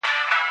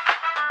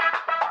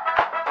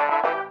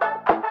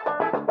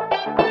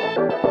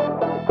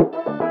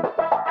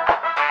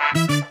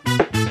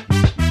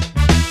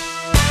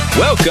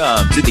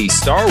Welcome to the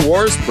Star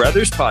Wars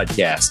Brothers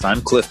podcast.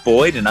 I'm Cliff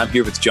Boyd, and I'm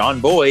here with John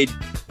Boyd.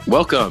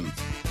 Welcome.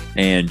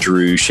 And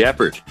Drew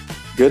Shepard.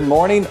 Good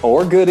morning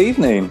or good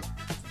evening.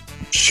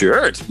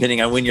 Sure,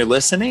 depending on when you're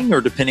listening or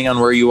depending on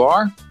where you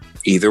are.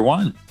 Either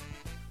one.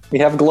 We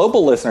have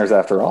global listeners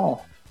after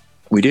all.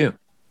 We do.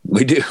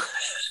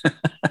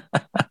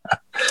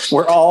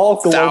 We're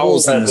all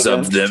global thousands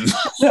residents.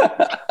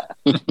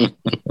 of them.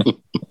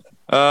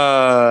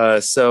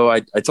 So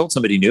I told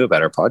somebody new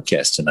about our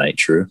podcast tonight,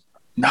 Drew.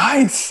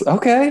 Nice.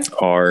 Okay.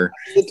 Our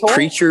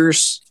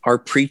preacher's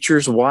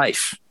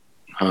wife.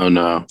 Oh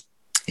no.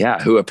 Yeah,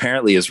 who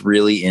apparently is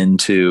really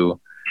into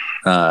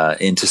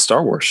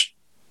Star Wars,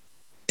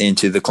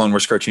 into the Clone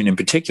Wars cartoon in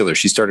particular.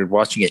 She started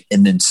watching it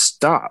and then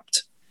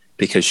stopped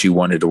because she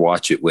wanted to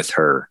watch it with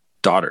her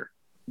daughter.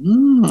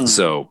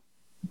 So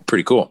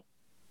pretty cool.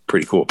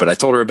 But I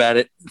told her about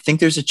it. I think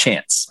there's a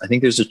chance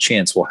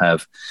we'll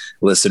have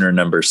listener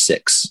number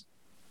 6.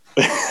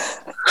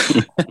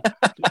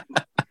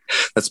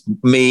 That's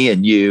me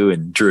and you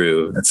and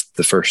Drew. That's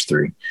the first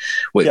 3.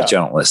 Wait, yeah.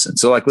 Don't listen.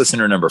 So like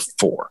listener number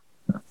 4.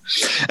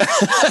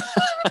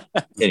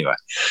 Anyway,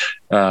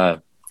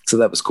 so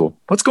that was cool.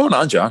 What's going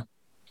on, John?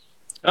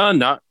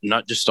 Not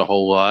just a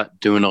whole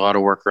lot. Doing a lot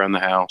of work around the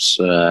house.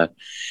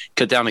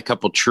 Cut down a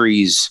couple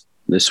trees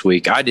this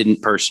week. I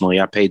didn't personally.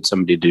 I paid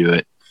somebody to do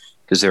it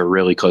because they were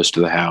really close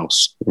to the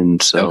house,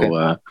 and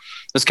so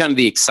that's kind of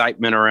the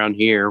excitement around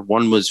here.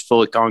 One was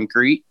full of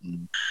concrete,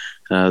 and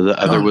the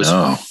other was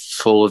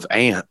full of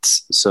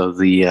ants. So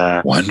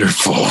the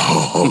wonderful.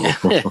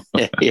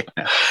 Yeah,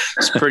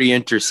 it's pretty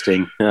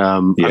interesting. I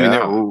mean,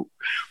 they're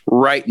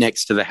right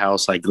next to the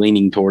house, like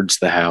leaning towards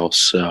the house.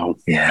 So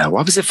yeah,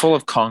 why was it full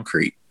of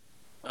concrete?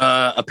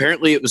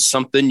 Apparently it was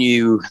something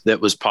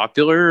that was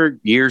popular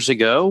years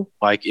ago.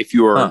 Like if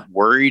you were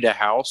worried a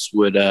house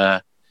would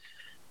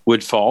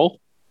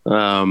fall,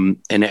 and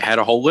it had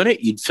a hole in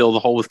it, you'd fill the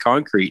hole with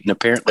concrete. And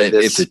apparently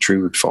if the tree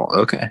would fall.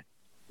 Okay.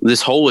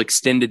 This hole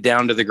extended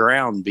down to the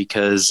ground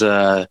because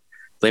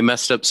they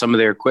messed up some of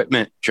their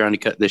equipment trying to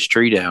cut this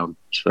tree down.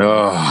 So,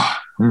 oh,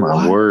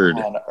 my word.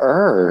 On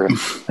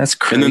earth? That's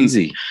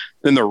crazy. And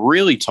then the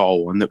really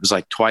tall one that was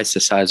like twice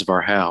the size of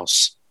our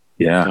house.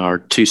 Yeah. Our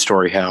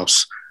 2-story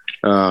house.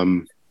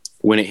 When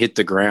it hit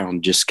the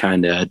ground, just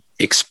kind of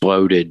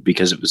exploded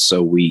because it was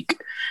so weak.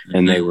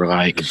 And they were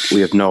like,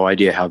 we have no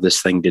idea how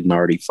this thing didn't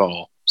already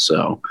fall.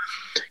 So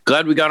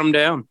glad we got them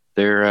down.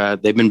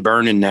 They've been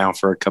burning now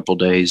for a couple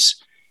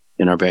days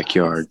in our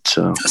backyard.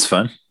 So that's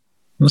fun.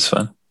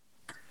 You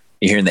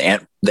hearing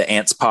the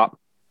ants pop?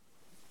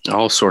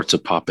 All sorts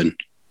of popping.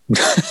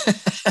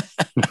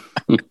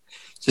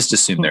 Just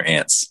assume they're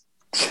ants.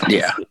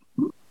 Yeah.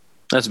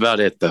 That's about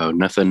it though.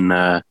 Nothing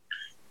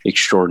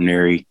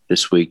extraordinary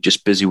this week.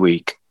 Just busy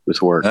week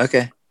with work.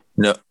 Okay.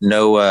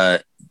 No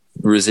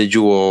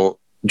residual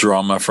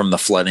drama from the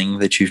flooding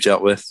that you've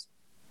dealt with?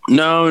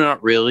 No,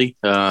 not really.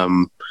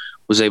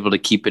 Was able to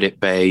keep it at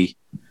bay.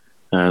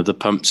 The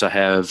pumps I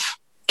have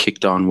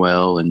kicked on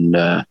well, and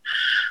I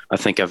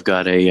think I've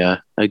got a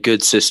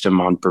good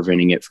system on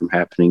preventing it from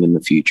happening in the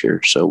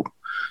future. So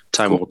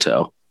time will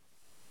tell.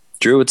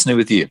 Drew, what's new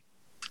with you?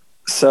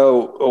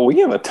 So we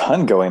have a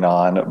ton going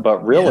on,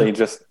 but really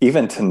just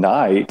even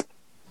tonight,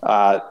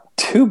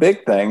 2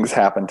 big things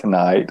happened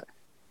tonight.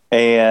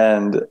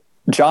 And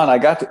John, I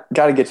got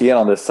to get you in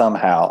on this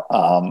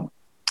somehow.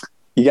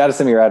 You got to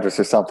send me your address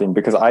or something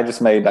because I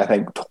just made, I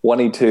think,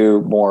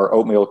 22 more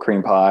oatmeal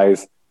cream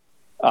pies.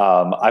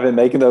 I've been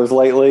making those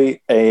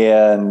lately,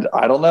 and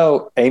I don't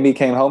know. Amy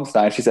came home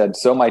tonight. She said,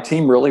 "So my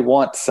team really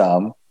wants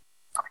some,"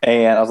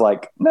 and I was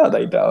like, "No,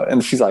 they don't."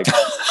 And she's like,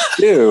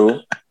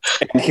 "Do."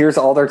 And here's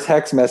all their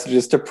text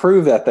messages to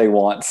prove that they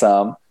want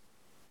some.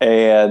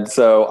 And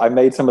so I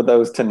made some of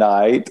those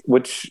tonight,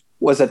 which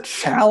was a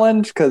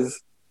challenge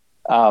because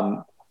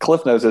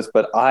Cliff knows this,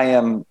 but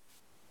I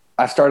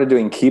started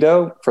doing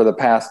keto for the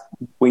past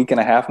week and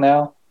a half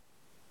now.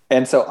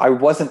 And so I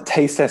wasn't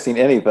taste testing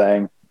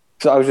anything.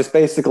 So I was just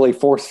basically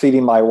force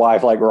feeding my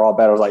wife like raw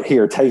batter. I was like,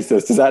 "Here, taste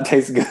this. Does that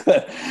taste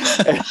good?"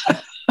 And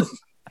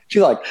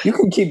she's like, "You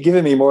can keep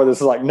giving me more of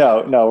this." I was like,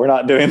 no, we're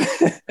not doing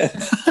this.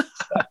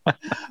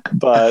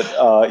 But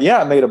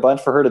I made a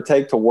bunch for her to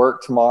take to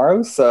work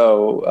tomorrow.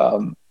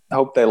 So I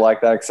hope they like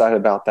that. Excited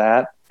about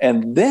that.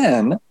 And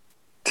then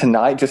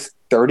tonight, just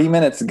 30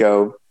 minutes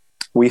ago,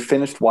 we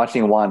finished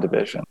watching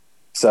WandaVision.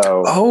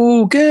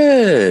 So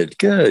good.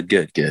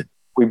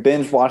 We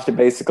binge watched it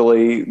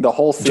basically the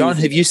whole season. John,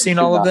 have you seen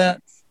all of that?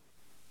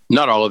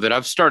 Not all of it.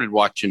 I've started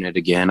watching it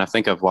again. I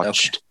think I've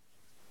watched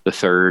the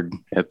 3rd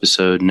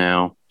episode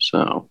now.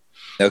 So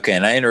okay,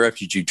 and I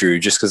interrupted you, Drew,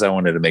 just because I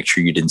wanted to make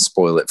sure you didn't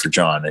spoil it for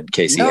John in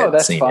case he hadn't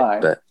seen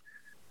it. But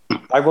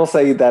I will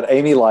say that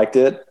Amy liked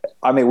it.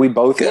 I mean, we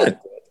both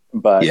liked it,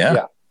 but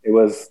it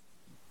was.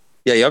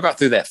 Yeah, y'all got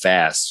through that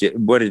fast.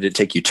 What did it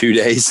take you? 2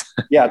 days?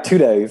 Yeah, 2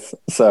 days.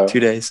 So 2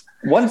 days.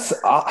 Once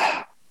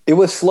it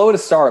was slow to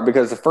start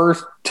because the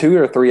first 2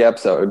 or 3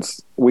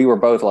 episodes we were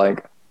both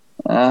like,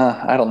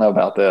 I don't know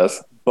about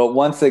this. But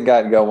once it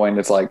got going,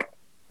 it's like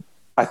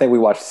I think we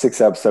watched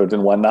 6 episodes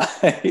in one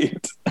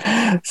night.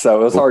 So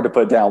it was hard to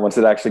put down once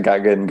it actually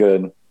got good and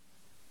good.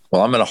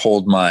 Well, I'm going to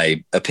hold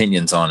my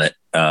opinions on it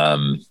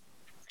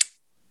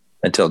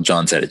until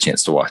John's had a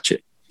chance to watch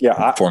it.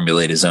 Yeah,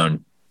 formulate his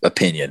own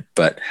opinion.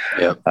 But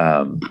yeah,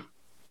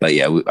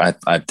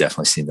 I've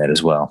definitely seen that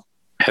as well.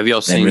 Have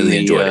y'all seen really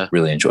enjoyed it?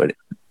 Really enjoyed it.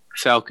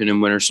 Falcon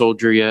and Winter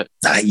Soldier yet?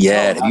 Not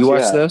yet. Have you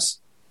watched those?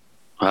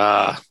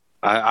 I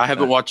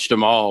haven't watched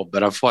them all,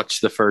 but I've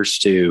watched the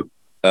first 2.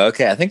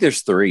 Okay, I think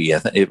there's 3. I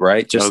think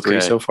right, just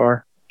 3 so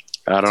far.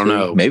 I don't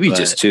know, maybe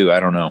just 2. I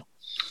don't know.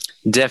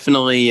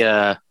 Definitely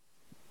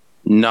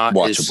not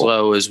watchable. As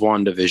slow as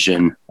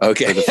WandaVision.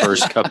 Okay, for the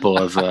first couple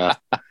of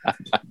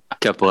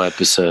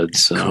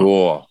episodes. So.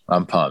 Cool.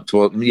 I'm pumped.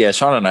 Well, yeah,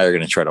 Sean and I are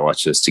going to try to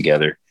watch this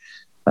together.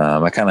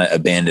 I kind of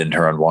abandoned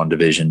her on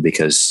WandaVision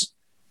because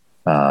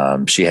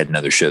she had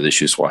another show that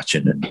she was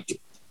watching, and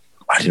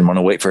I didn't want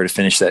to wait for her to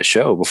finish that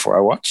show before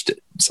I watched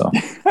it. So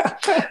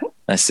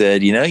I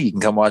said, you can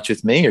come watch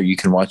with me, or you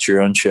can watch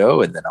your own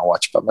show, and then I'll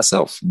watch it by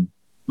myself. And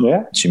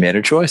yeah, she made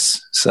her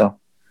choice. So,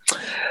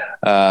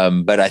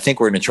 but I think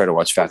we're going to try to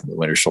watch Falcon and the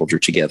Winter Soldier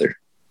together.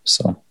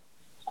 So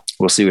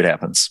we'll see what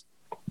happens.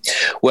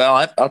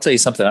 Well, I'll tell you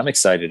something I'm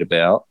excited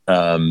about.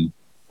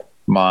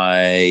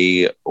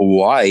 My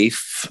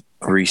wife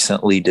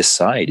recently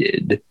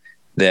decided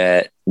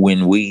that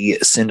when we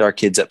send our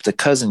kids up to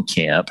cousin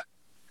camp,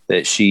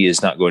 that she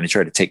is not going to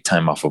try to take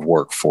time off of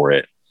work for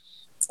it.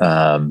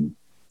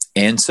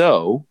 And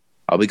so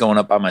I'll be going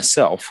up by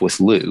myself with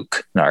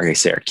Luke. Not going to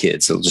say our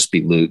kids. It'll just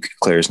be Luke.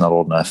 Claire's not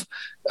old enough.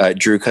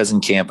 Drew,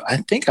 cousin camp. I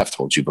think I've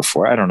told you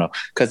before. I don't know.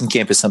 Cousin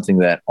camp is something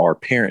that our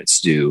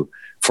parents do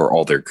for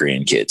all their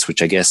grandkids,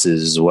 which I guess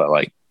is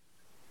like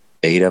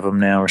 8 of them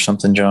now or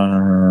something,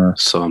 John?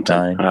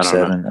 Something. 9,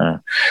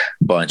 7,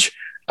 bunch.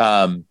 2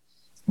 of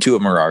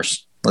them are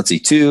ours. Let's see,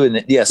 2. And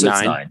so 9. It's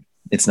 9.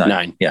 It's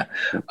 9. Yeah.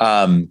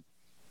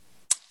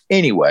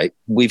 Anyway,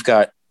 we've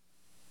got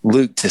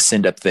Luke to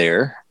send up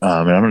there,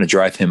 and I'm going to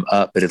drive him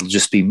up, but it'll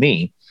just be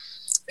me.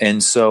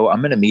 And so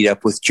I'm going to meet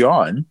up with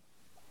John,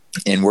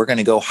 and we're going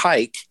to go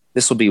hike.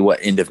 This will be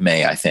end of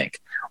May, I think.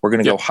 We're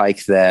going to go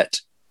hike that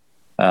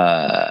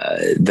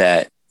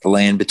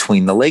Land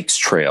Between the Lakes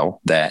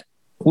trail that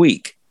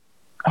week,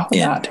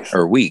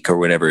 or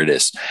whatever it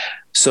is.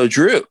 So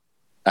Drew,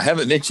 I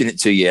haven't mentioned it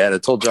to you yet. I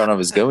told John I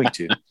was going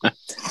to,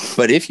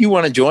 but if you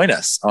want to join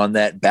us on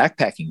that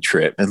backpacking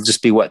trip, it'll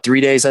just be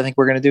 3 days. I think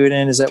we're going to do it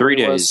in. Is that 3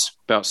 days?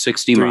 About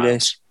 60 miles. 3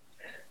 days.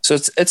 So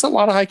it's a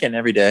lot of hiking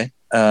every day.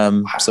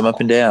 Some up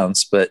and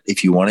downs, but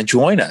if you want to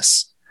join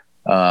us,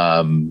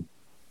 let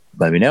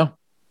me know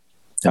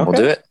and we'll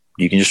do it.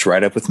 You can just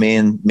ride up with me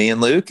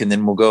and Luke, and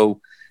then we'll go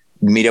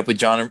meet up with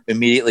John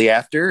immediately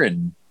after,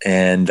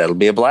 and that'll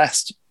be a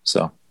blast.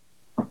 So,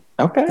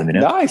 okay,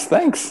 nice,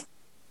 thanks.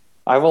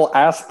 I will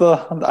ask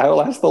the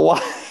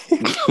wife.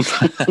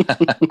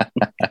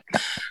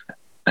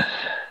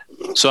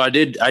 So I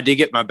did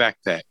get my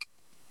backpack.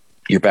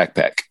 Your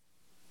backpack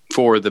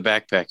for the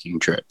backpacking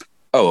trip.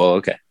 Oh,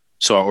 okay.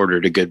 So I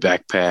ordered a good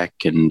backpack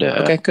and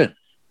okay, good.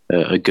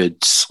 A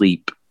good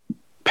sleep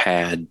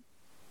pack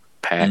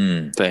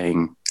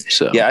thing.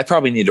 So yeah, I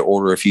probably need to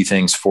order a few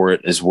things for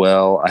it as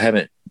well. I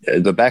haven't.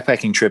 The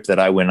backpacking trip that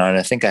I went on,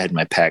 I think I had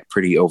my pack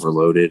pretty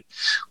overloaded,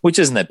 which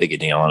isn't that big a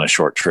deal on a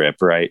short trip,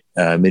 right?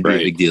 It'd be a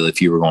big deal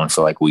if you were going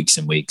for like weeks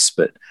and weeks,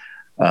 but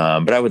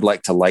I would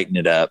like to lighten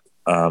it up.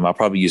 I'll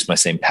probably use my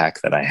same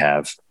pack that I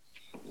have,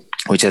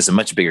 which has a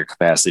much bigger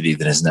capacity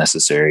than is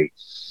necessary.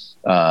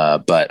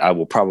 But I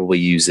will probably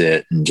use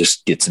it and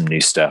just get some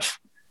new stuff,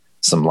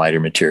 some lighter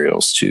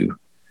materials to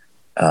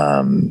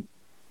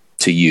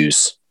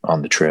use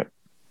on the trip.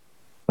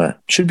 But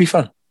should be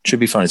fun.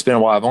 It's been a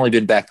while. I've only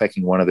been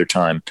backpacking one other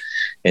time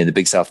in the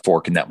Big South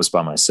Fork, and that was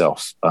by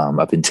myself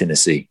up in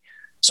Tennessee.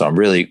 So I'm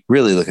really,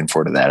 really looking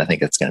forward to that. I think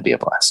that's going to be a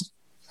blast.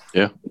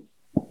 Yeah.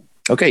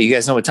 Okay, you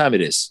guys know what time it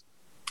is.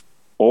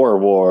 Or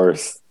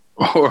Wars.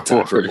 Or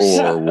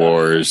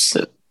Wars.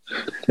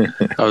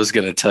 I was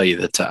going to tell you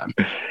the time.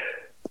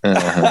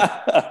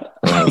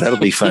 Well, that'll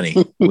be funny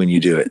when you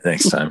do it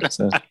next time.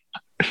 So.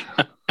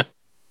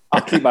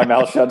 I'll keep my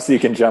mouth shut so you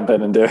can jump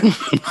in and do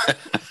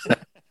it.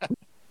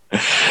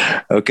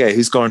 Okay,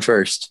 who's going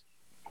first?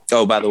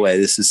 Oh, by the way,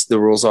 the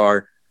rules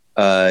are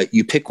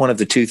you pick one of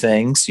the 2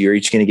 things. You're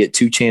each going to get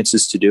 2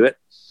 chances to do it.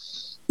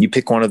 You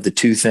pick one of the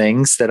 2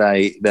 things that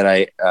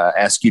I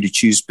ask you to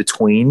choose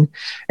between,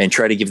 and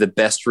try to give the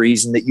best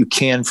reason that you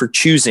can for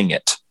choosing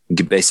it. You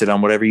can base it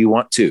on whatever you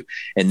want to.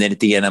 And then at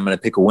the end, I'm going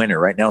to pick a winner.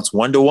 Right now, it's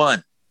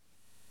 1-1.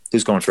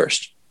 Who's going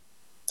first?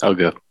 I'll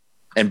go.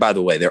 And by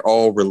the way, they're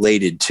all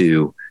related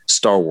to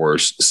Star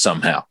Wars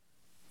somehow.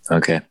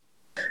 Okay.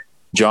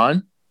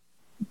 John,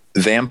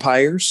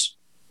 vampires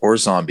or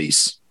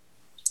zombies?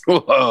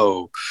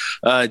 Whoa.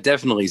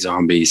 Definitely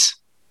zombies.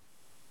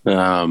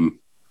 And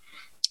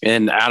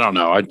I don't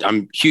know. I'm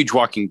a huge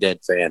Walking Dead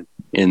fan.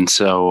 And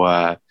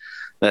so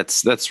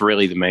that's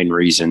really the main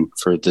reason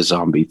for the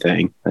zombie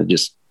thing.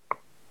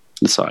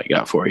 That's all I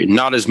got for you.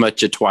 Not as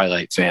much a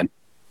Twilight fan.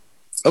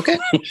 Okay.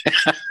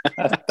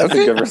 That's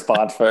a good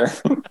response, fair.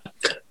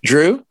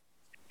 Drew,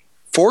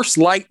 force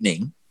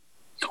lightning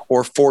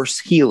or force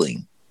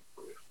healing?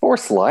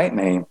 Force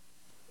lightning.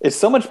 It's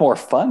so much more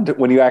fun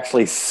when you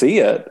actually see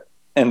it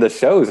in the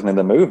shows and in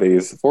the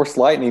movies. Force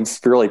lightning's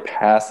really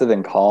passive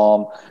and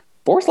calm.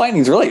 Force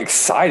lightning's really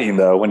exciting,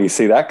 though, when you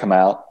see that come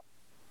out.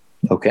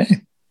 Okay.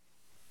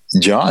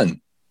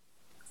 John,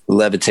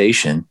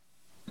 levitation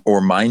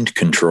or mind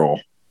control?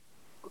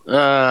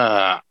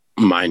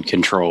 Mind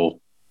control.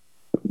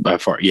 By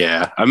far,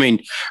 yeah. I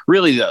mean,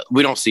 really,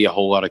 we don't see a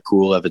whole lot of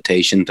cool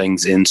levitation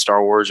things in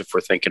Star Wars. If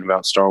we're thinking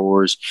about Star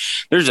Wars,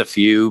 there's a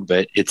few,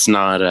 but it's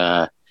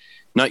not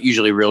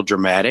usually real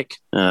dramatic.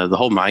 The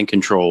whole mind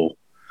control,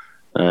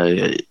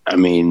 I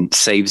mean,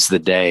 saves the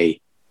day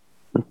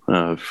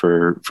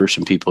for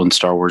some people in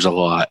Star Wars a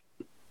lot.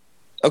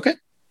 Okay,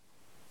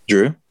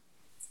 Drew,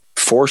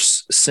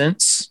 force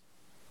sense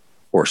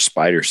or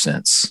spider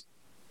sense?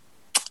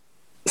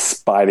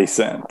 Spidey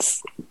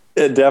sense.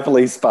 It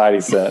definitely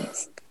Spidey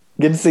sense.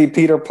 Get to see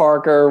Peter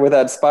Parker with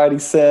that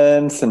Spidey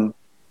sense, and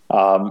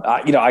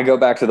I go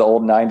back to the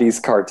old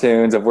 '90s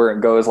cartoons of where it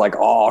goes like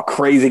all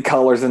crazy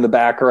colors in the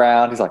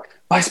background. He's like,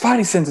 my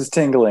Spidey sense is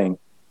tingling.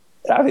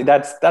 I think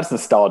that's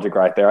nostalgic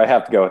right there. I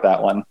have to go with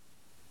that one.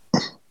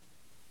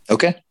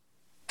 Okay,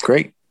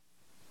 great.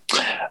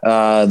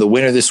 The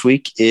winner this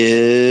week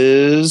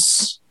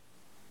is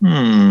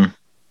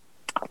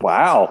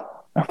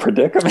wow, a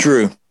predicament.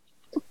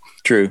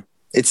 True.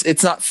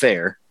 It's not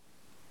fair,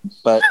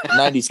 but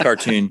 90s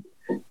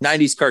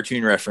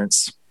cartoon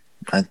reference.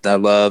 I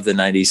love the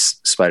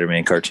 90s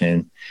Spider-Man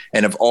cartoon.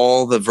 And of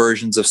all the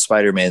versions of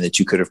Spider-Man that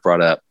you could have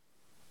brought up,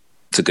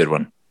 it's a good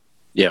one.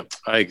 Yeah,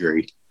 I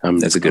agree.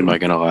 That's a good one. I'm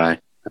not going to lie.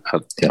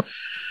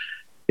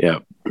 Yeah.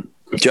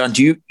 John,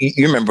 do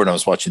you remember when I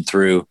was watching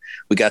through,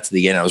 we got to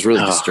the end, I was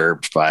really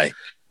disturbed by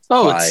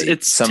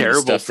it's some terrible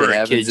of the stuff for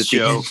that a kid's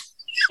show.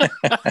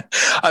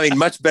 I mean,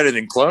 much better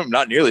than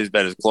not nearly as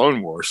bad as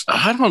Clone Wars.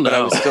 I don't know. But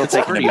I was still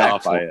taken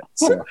aback by it.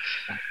 So.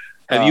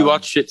 Have you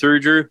watched it through,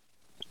 Drew?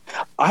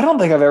 I don't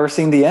think I've ever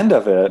seen the end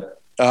of it.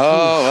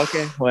 Oh,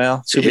 okay.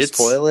 Well, should we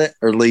spoil it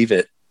or leave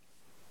it?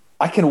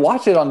 I can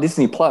watch it on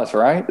Disney Plus,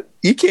 right?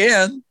 You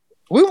can.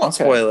 We won't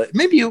spoil it.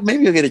 Maybe you'll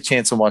get a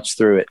chance to watch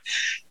through it.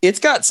 It's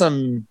got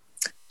some,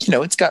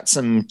 it's got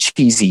some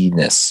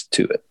cheesiness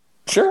to it.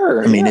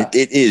 Sure. I mean, it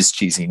is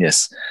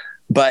cheesiness,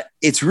 but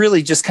it's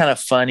really just kind of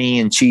funny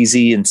and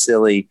cheesy and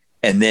silly.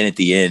 And then at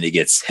the end, it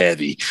gets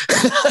heavy.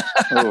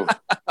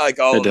 Like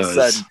all of a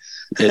sudden.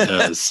 It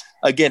does.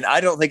 Again,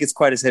 I don't think it's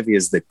quite as heavy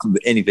as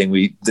anything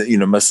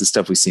most of the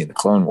stuff we see in the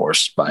Clone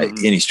Wars by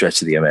any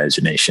stretch of the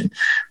imagination.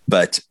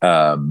 But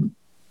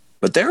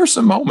there are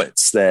some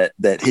moments that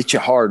hit you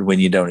hard when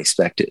you don't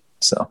expect it.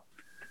 So,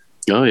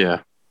 oh yeah,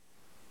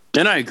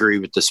 and I agree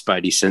with the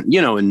Spidey sense.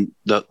 In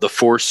the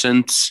Force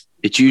sense,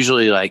 it's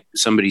usually like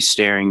somebody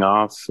staring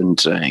off and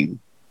saying,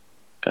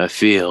 "I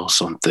feel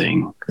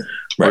something."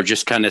 Right. Or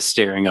just kind of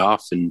staring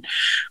off. And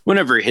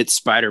whenever it hits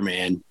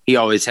Spider-Man, he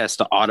always has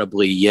to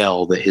audibly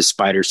yell that his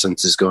spider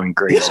sense is going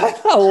crazy.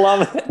 I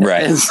love it.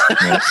 Right.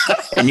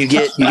 And you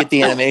get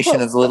the animation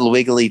of the little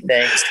wiggly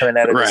things coming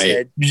out of his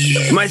head.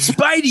 My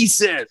Spidey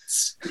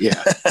sense.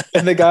 Yeah.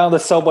 And the guy on the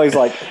subway's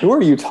like, who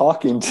are you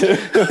talking to?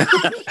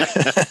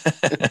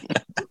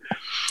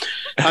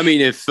 I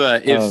mean, if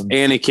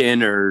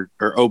Anakin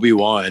or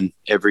Obi-Wan,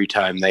 every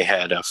time they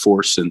had a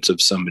force sense of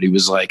somebody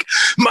was like,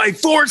 my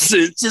force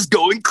sense is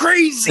going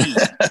crazy.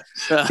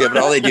 But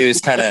all they do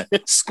is kind of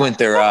squint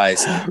their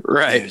eyes.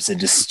 Right. There's a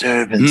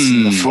disturbance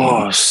in the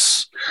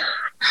force.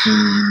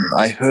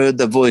 I heard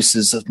the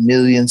voices of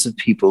millions of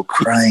people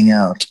crying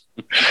out.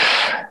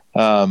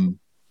 Man,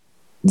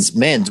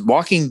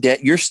 Walking Dead.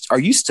 Are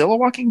you still a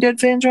Walking Dead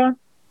fan, John?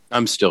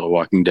 I'm still a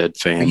Walking Dead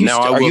fan.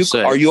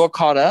 Are you all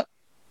caught up?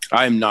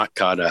 I am not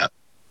caught up.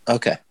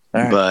 Okay.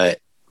 All right.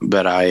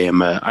 But I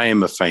am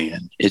a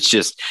fan. It's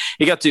just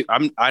I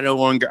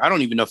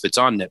don't even know if it's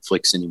on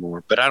Netflix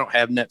anymore, but I don't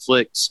have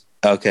Netflix.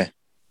 Okay.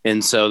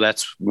 And so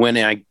that's when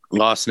I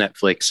lost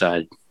Netflix,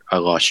 I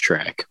lost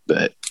track.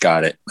 But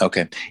got it.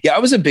 Okay. Yeah, I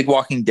was a big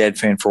Walking Dead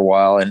fan for a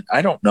while, and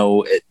I don't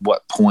know at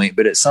what point,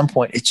 but at some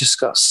point it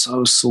just got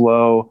so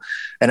slow,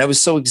 and I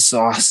was so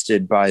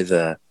exhausted by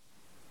the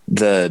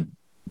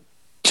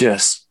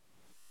just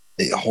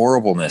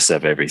horribleness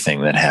of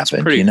everything that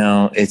happened.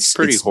 It's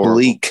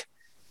bleak.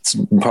 It's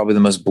probably the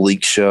most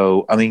bleak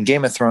show. I mean,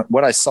 Game of Thrones,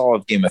 what I saw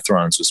of Game of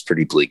Thrones was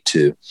pretty bleak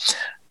too.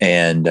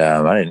 And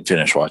I didn't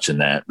finish watching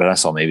that, but I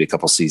saw maybe a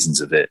couple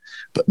seasons of it.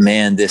 But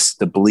man,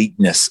 the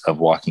bleakness of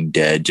Walking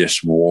Dead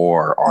just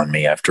wore on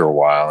me after a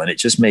while, and it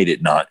just made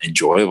it not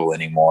enjoyable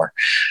anymore.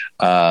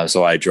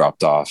 So I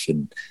dropped off,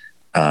 and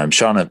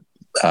Shauna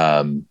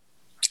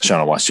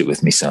watched it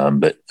with me some,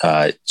 but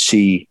I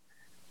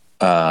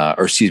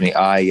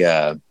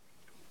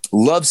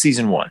love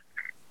season 1.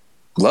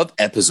 Love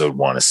episode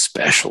 1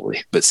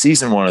 especially, but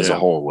season 1 as a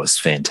whole was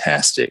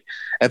fantastic.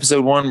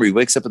 Episode 1, where he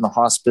wakes up in the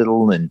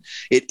hospital and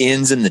it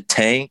ends in the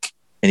tank.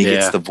 and he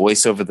gets the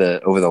voice over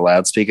the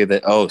loudspeaker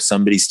that, oh,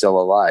 somebody's still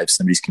alive.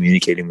 Somebody's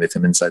communicating with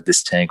him inside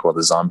this tank while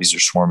the zombies are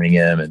swarming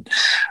him. And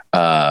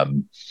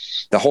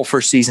the whole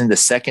first season, the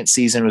second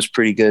season was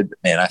pretty good.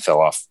 Man, I fell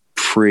off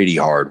pretty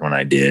hard when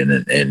I did,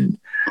 and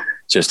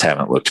just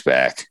haven't looked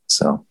back.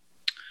 So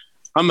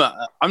I'm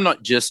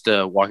not just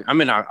walking. I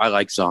mean, I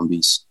like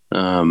zombies.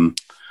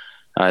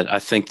 I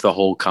think the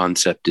whole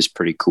concept is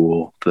pretty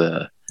cool.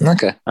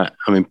 Okay. I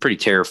mean, pretty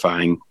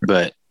terrifying,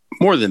 but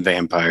more than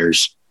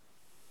vampires.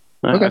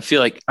 Okay. I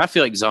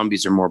feel like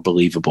zombies are more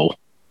believable,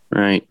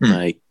 right?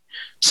 Like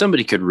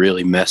somebody could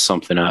really mess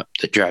something up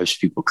that drives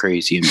people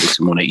crazy and makes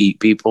them want to eat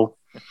people.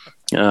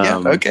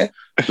 Okay.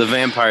 The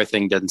vampire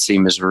thing doesn't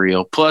seem as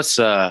real. Plus,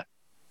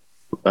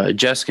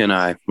 Jessica and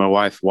I, my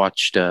wife,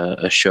 watched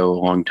a show a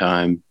long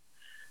time.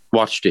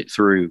 Watched it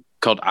through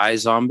called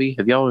iZombie.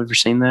 Have y'all ever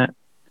seen that?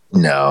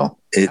 No,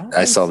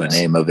 I saw the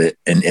name of it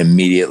and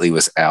immediately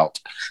was out.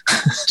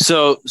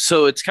 So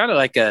it's kind of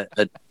like a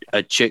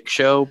chick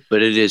show,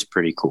 but it is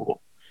pretty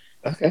cool.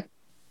 Okay.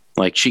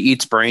 Like she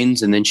eats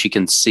brains and then she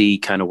can see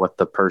kind of what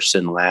the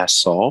person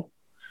last saw.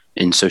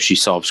 And so she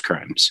solves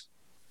crimes.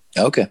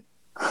 Okay.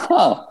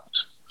 Huh.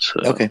 So.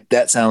 Okay.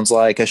 That sounds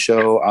like a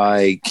show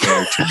I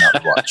care to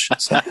not watch.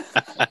 So.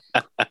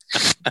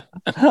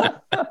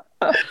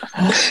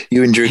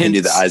 You and Drew can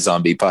do the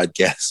iZombie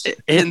podcast.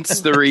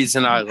 Hence the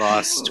reason I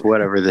lost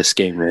whatever this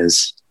game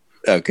is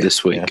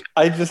this week. Yeah.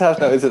 I just have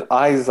to know, is it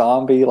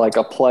iZombie like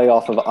a play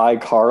off of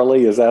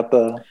iCarly? Is that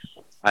the...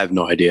 I have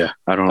no idea.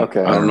 I don't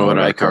know what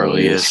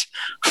iCarly is.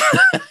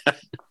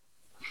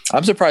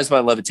 I'm surprised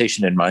by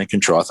levitation and mind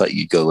control. I thought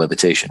you'd go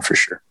levitation for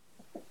sure.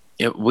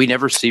 Yeah, we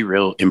never see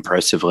real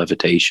impressive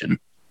levitation.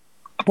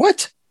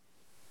 What?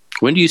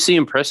 When do you see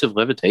impressive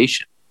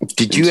levitation?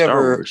 Did you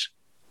ever... Wars?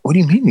 What do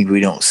you mean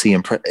we don't see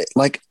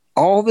like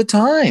all the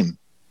time?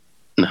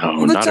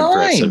 No, not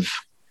impressive.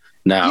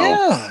 No.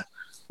 Yeah.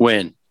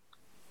 When?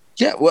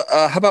 Yeah. Well,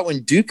 how about when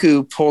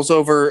Dooku pulls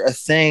over a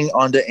thing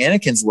onto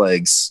Anakin's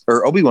legs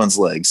or Obi-Wan's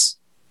legs?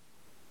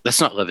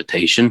 That's not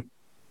levitation.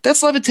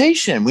 That's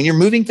levitation when you're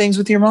moving things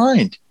with your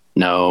mind.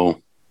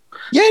 No.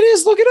 Yeah, it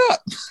is. Look it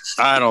up.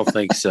 I don't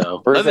think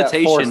so. Or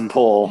levitation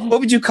pull. What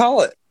would you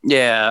call it?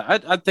 Yeah,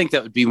 I think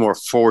that would be more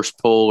force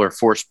pull or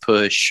force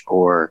push,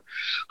 or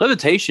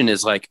levitation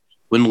is like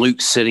when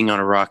Luke's sitting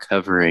on a rock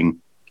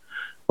hovering,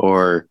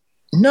 or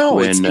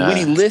it's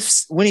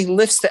when he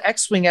lifts the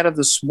X-wing out of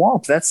the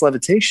swamp. That's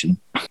levitation.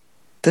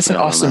 That's an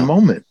awesome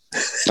moment.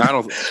 I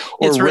don't.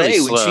 Or it's Rey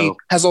really when she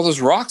has all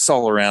those rocks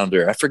all around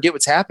her. I forget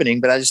what's happening,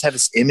 but I just have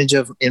this image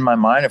in my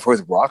mind of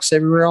with rocks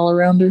everywhere all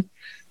around her.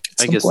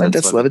 I guess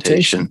that's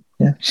levitation.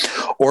 Yeah.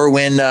 Or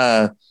when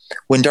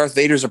Darth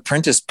Vader's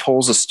apprentice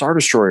pulls a Star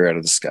Destroyer out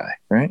of the sky,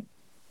 right?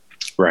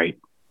 Right.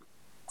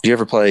 Do you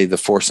ever play The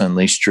Force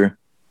Unleashed, Drew?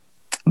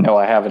 No,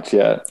 I haven't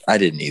yet. I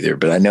didn't either,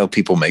 but I know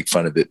people make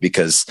fun of it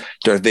because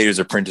Darth Vader's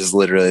apprentice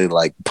literally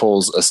like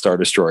pulls a Star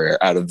Destroyer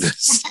out of the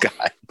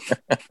sky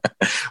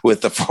with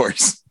the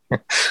Force,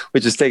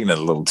 which is taking it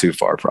a little too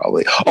far,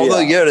 probably. Although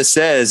Yoda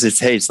says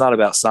it's not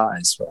about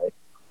size, right?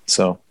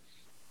 So,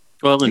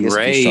 well, and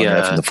Rey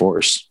from the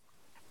Force.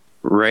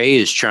 Rey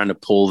is trying to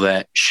pull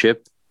that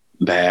ship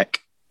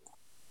back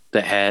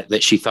that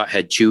she thought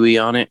had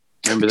Chewie on it.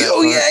 Remember that?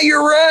 Oh, yeah,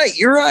 you're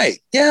right.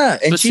 Yeah,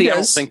 and but see, I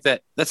don't think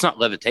that's not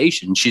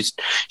levitation. She's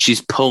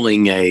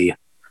pulling a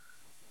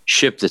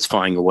ship that's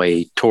flying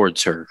away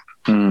towards her.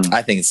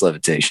 I think it's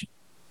levitation.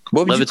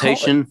 What would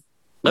levitation? You call it?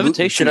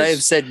 Levitation. Should I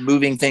have said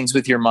moving things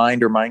with your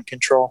mind or mind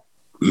control?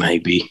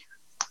 Maybe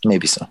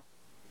so.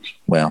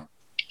 Well,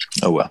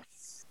 oh well.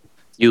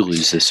 You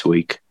lose this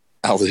week.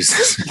 I'll lose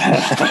this.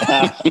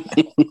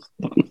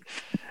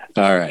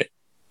 All right.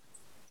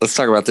 Let's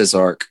talk about this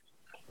arc.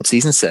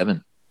 Season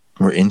 7.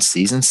 We're in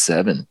season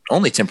 7,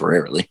 only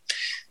temporarily.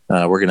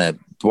 We're going to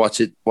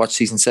watch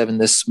season 7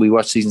 we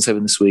watched season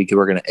 7 this week, and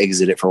we're going to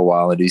exit it for a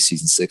while and do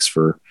season 6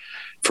 for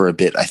a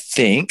bit, I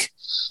think.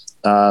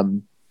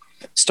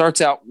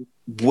 Starts out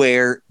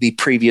where the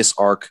previous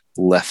arc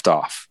left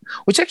off,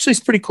 which actually is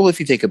pretty cool if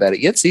you think about it.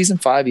 You had season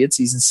 5, you had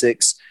season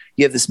 6,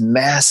 you have this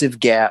massive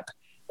gap,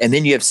 and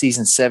then you have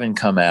season 7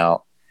 come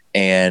out,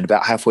 and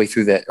about halfway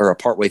through that, or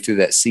partway through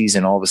that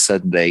season, all of a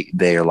sudden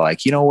they are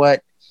like, you know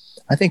what?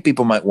 I think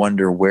people might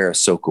wonder where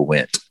Ahsoka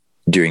went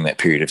during that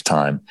period of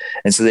time.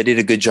 And so they did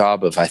a good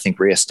job of, I think,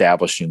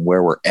 reestablishing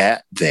where we're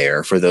at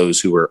there for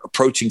those who are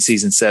approaching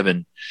season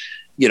 7,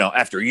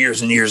 after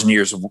years and years and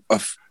years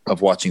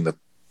of watching the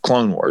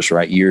Clone Wars,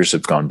 right? Years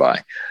have gone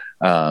by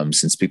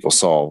since people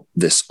saw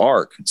this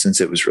arc,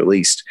 since it was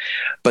released.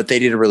 But they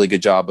did a really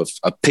good job of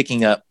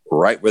picking up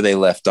right where they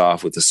left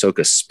off with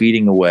Ahsoka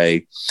speeding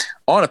away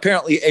on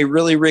apparently a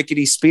really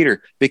rickety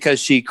speeder because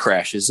she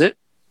crashes it.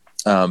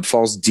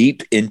 Falls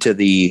deep into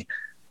the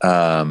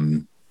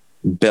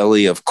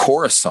belly of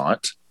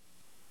Coruscant,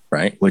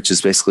 right? Which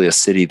is basically a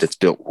city that's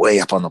built way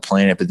up on the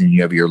planet, but then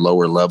you have your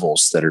lower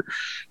levels that are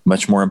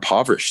much more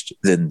impoverished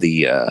than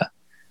the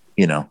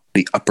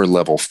upper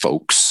level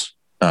folks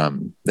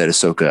that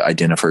Ahsoka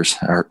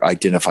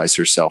identifies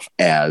herself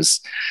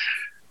as.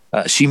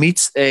 She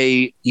meets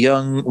a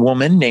young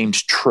woman named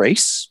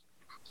Trace,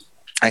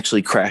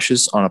 actually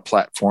crashes on a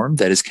platform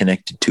that is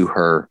connected to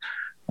her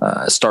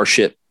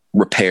starship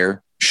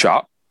repair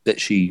shop that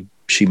she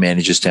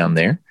manages down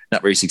there.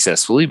 Not very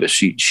successfully, but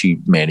she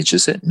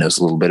manages it, knows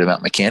a little bit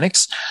about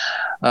mechanics.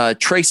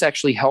 Trace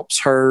actually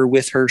helps her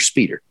with her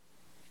speeder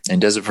and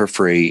does it for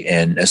free.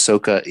 And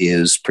Ahsoka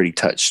is pretty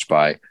touched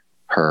by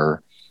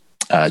her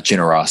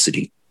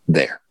generosity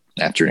there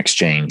after an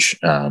exchange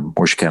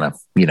where she kind of,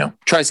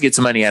 tries to get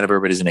some money out of her,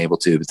 but isn't able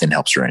to, but then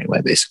helps her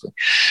anyway, basically.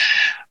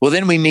 Well,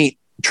 then we meet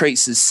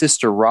Trace's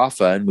sister,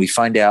 Rafa, and we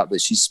find out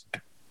that she's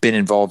been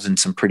involved in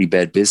some pretty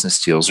bad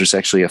business deals. There's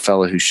actually a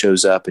fellow who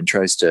shows up and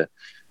tries to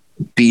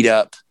beat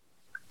up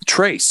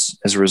Trace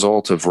as a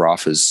result of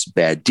Rafa's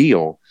bad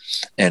deal,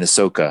 and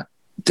Ahsoka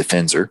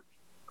defends her.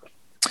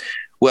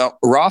 Well,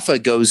 Rafa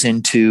goes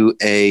into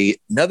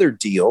another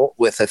deal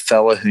with a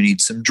fellow who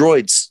needs some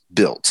droids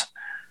built.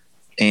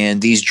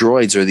 And these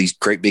droids are these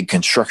great big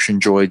construction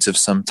droids of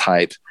some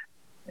type.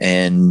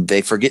 And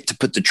they forget to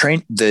put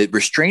the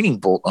restraining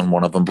bolt on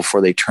one of them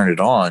before they turn it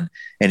on.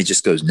 And it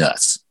just goes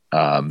nuts.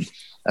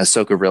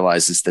 Ahsoka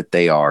realizes that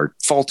they are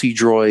faulty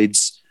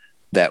droids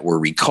that were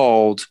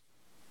recalled,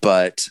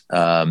 but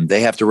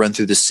they have to run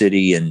through the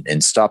city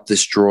and stop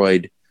this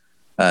droid.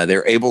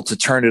 They're able to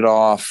turn it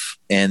off,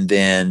 and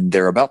then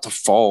they're about to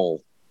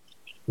fall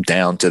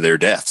down to their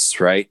deaths,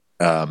 right?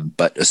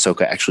 But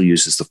Ahsoka actually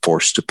uses the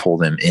Force to pull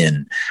them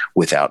in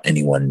without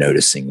anyone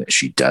noticing that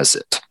she does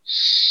it.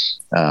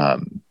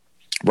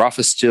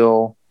 Rafa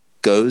still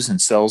goes and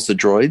sells the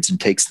droids and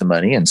takes the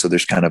money, and so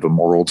there's kind of a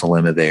moral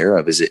dilemma there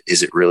of is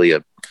it really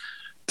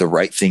the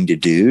right thing to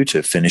do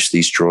to finish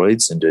these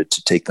droids and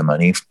to take the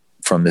money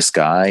from this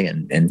guy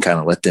and kind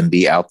of let them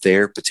be out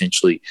there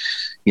potentially,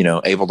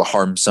 able to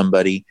harm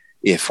somebody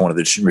if one of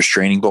the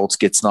restraining bolts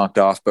gets knocked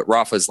off. But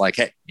Rafa's like,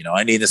 hey,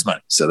 I need this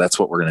money. So that's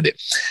what we're going to do.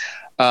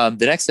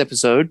 The next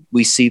episode,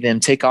 we see them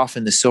take off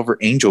in the Silver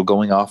Angel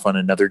going off on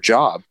another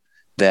job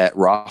that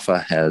Rafa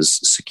has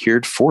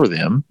secured for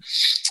them.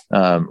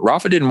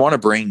 Rafa didn't want to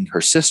bring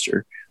her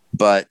sister,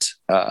 but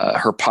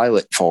her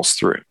pilot falls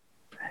through.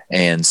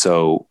 And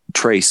so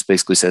Trace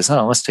basically says,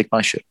 let's take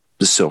my ship,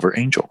 the Silver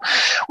Angel.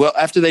 Well,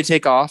 after they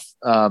take off,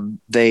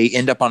 they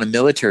end up on a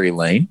military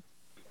lane.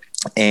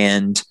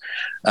 And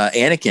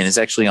Anakin is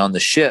actually on the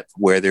ship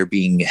where they're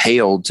being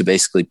hailed to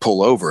basically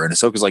pull over. And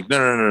Ahsoka's like,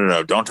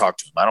 no, don't talk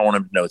to him. I don't want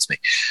him to know it's me.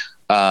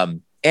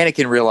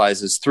 Anakin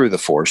realizes through the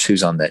Force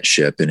who's on that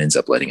ship and ends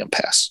up letting him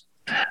pass.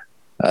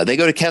 They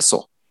go to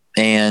Kessel.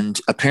 And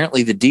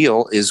apparently the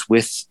deal is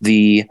with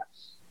this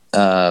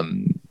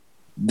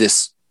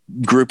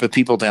group of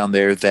people down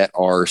there that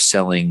are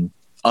selling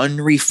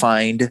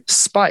unrefined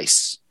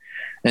spice.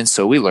 And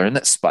so we learn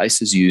that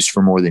spice is used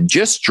for more than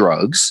just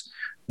drugs,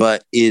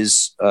 but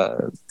is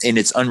in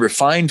its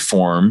unrefined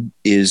form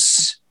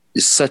is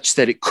such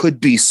that it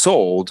could be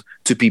sold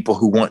to people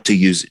who want to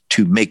use it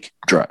to make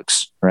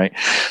drugs, right?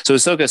 So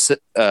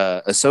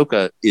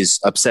Ahsoka is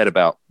upset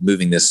about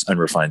moving this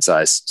unrefined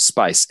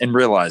spice and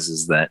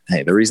realizes that,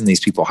 hey, the reason these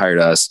people hired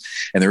us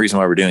and the reason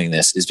why we're doing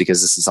this is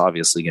because this is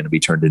obviously going to be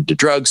turned into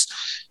drugs.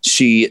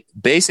 She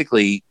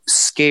basically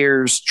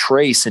scares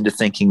Trace into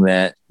thinking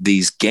that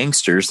these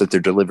gangsters that they're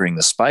delivering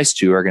the spice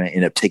to are going to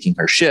end up taking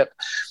her ship.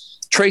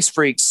 Trace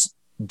freaks,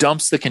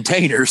 dumps the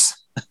containers,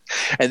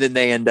 and then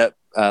they end up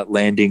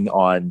landing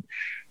on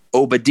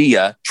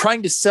Obadiah,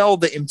 trying to sell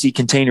the empty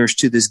containers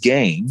to this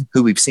gang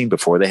who we've seen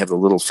before. They have the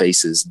little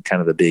faces and kind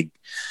of the big,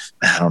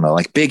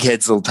 like big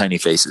heads, little tiny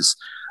faces.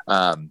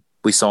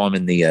 We saw him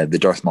in the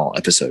Darth Maul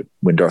episode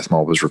when Darth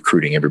Maul was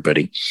recruiting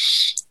everybody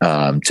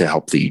to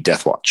help the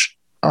Death Watch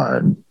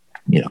a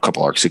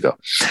couple arcs ago.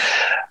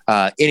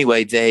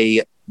 Anyway,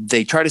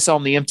 they try to sell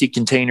them the empty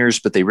containers,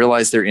 but they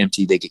realize they're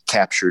empty. They get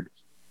captured.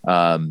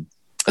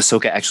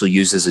 Ahsoka actually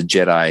uses a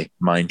Jedi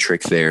mind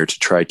trick there to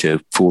try to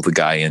fool the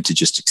guy into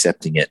just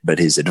accepting it. But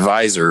his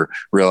advisor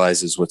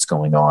realizes what's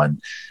going on.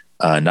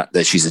 Not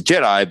that she's a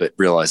Jedi, but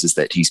realizes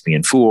that he's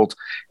being fooled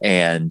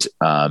and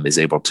is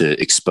able to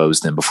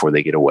expose them before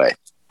they get away.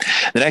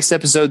 The next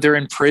episode, they're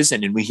in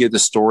prison, and we hear the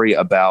story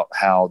about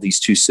how these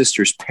two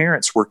sisters'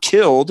 parents were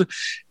killed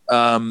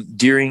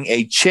during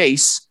a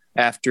chase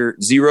after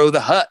Zero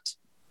the Hutt.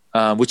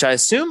 Which I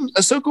assume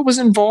Ahsoka was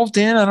involved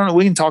in. I don't know.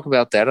 We can talk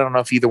about that. I don't know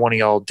if either one of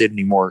y'all did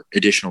any more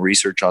additional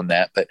research on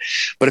that, but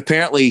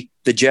apparently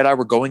the Jedi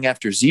were going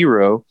after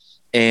Zero,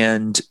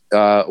 and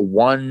there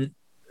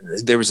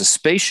was a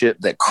spaceship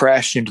that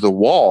crashed into the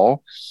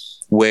wall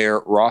where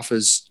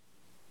Rafa's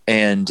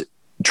and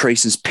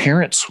Trace's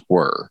parents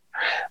were.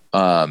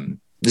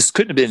 This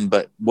couldn't have been,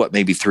 but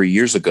maybe 3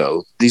 years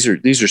ago. These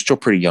are still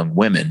pretty young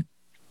women.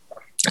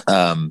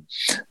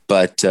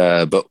 But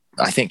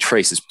I think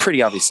Trace is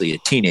pretty obviously a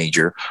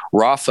teenager.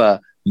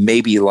 Rafa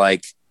maybe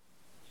like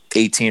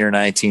 18 or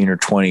 19 or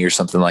 20 or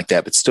something like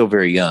that, but still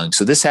very young.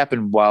 So this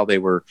happened while they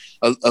were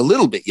a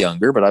little bit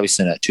younger, but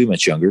obviously not too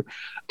much younger.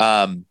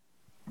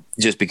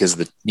 just because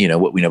of the,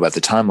 what we know about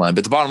the timeline.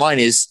 But the bottom line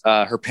is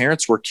her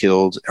parents were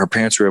killed. Her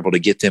parents were able to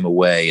get them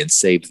away and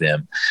save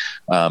them.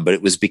 But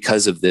it was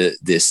because of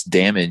this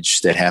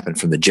damage that happened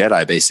from the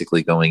Jedi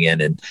basically going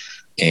in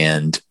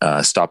and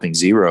stopping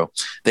Zero.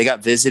 They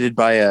got visited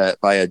by a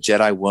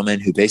Jedi woman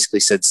who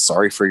basically said,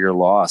 sorry for your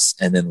loss,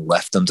 and then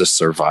left them to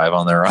survive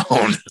on their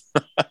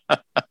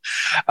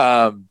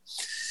own.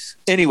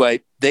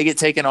 Anyway, they get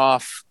taken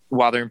off.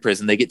 While they're in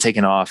prison, they get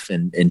taken off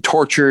and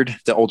tortured.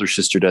 The older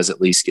sister does,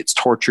 at least, gets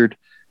tortured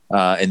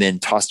and then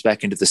tossed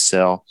back into the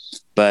cell.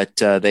 But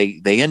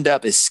they end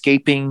up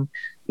escaping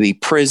the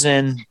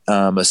prison.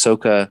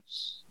 Ahsoka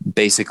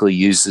basically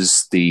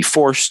uses the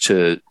Force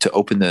to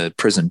open the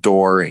prison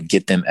door and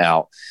get them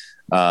out.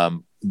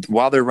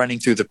 While they're running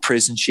through the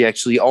prison, she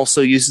actually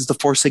also uses the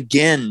Force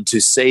again to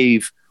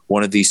save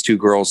one of these two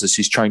girls as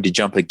she's trying to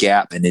jump a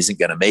gap and isn't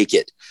going to make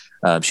it.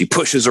 She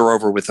pushes her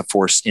over with the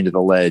Force into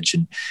the ledge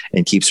and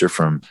keeps her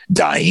from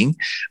dying.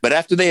 But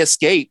after they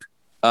escape,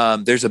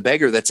 there's a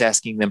beggar that's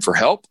asking them for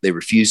help. They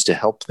refuse to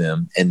help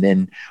them. And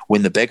then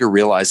when the beggar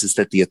realizes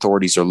that the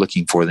authorities are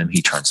looking for them,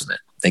 he turns them in.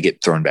 They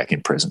get thrown back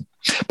in prison.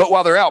 But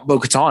while they're out,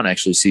 Bo-Katan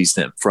actually sees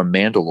them from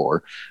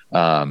Mandalore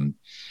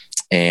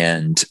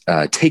and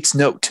takes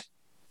note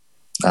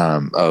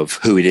of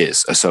who it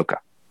is, Ahsoka.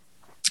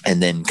 And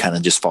then kind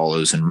of just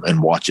follows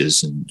and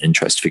watches and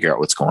tries to figure out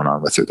what's going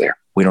on with her there.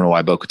 We don't know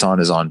why Bo-Katan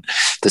is on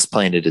this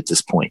planet at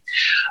this point.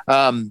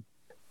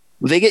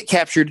 They get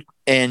captured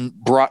and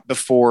brought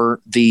before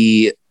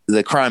the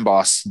crime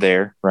boss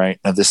there, right,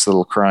 of this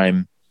little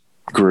crime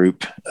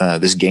group,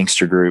 this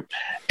gangster group.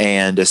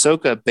 And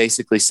Ahsoka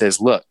basically says,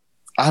 look,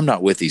 I'm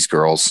not with these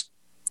girls.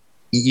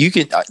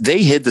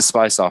 They hid the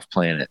spice off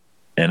planet,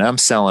 and I'm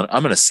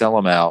going to sell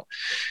them out.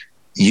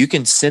 You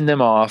can send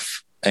them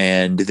off,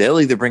 and they'll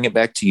either bring it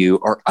back to you,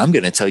 or I'm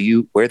going to tell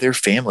you where their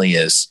family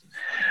is.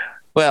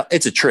 Well,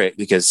 it's a trick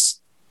because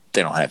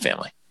they don't have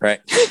family, right?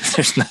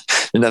 There's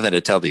nothing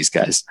to tell these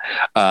guys.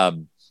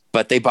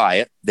 But they buy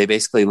it. They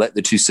basically let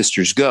the two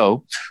sisters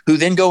go, who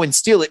then go and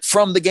steal it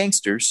from the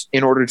gangsters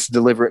in order to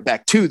deliver it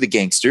back to the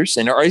gangsters,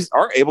 and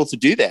are able to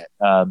do that.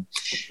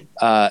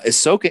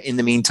 Ahsoka, in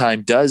the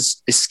meantime,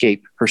 does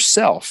escape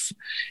herself.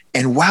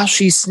 And while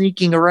she's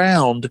sneaking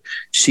around,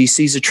 she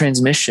sees a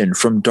transmission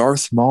from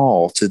Darth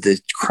Maul to the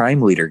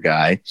crime leader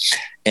guy.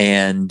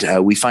 And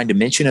we find a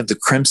mention of the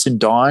Crimson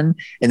Dawn.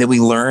 And then we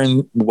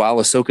learn, while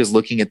Ahsoka's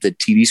looking at the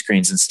TV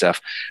screens and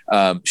stuff,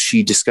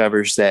 she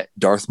discovers that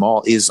Darth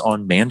Maul is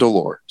on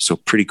Mandalore. So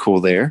pretty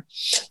cool there.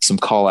 Some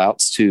call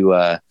outs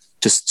to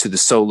just to the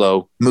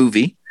Solo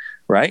movie,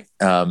 right?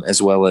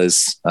 As well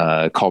as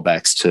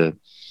callbacks to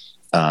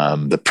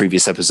the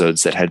previous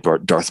episodes that had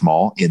Darth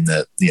Maul in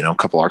the, a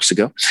couple arcs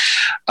ago.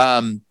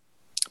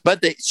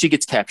 But she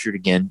gets captured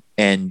again,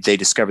 and they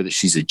discover that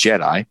she's a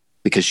Jedi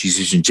because she's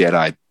using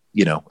Jedi,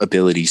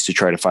 abilities to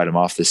try to fight him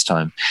off this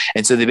time.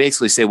 And so they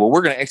basically say, well,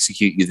 we're going to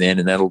execute you then,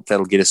 and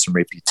that'll get us some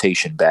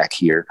reputation back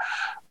here.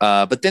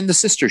 But then the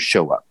sisters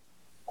show up.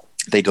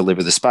 They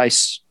deliver the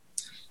spice.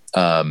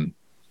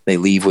 They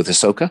leave with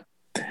Ahsoka.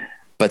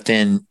 But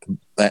then,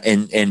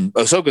 and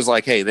Ahsoka's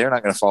like, hey, they're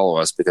not going to follow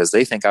us because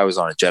they think I was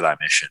on a Jedi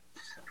mission.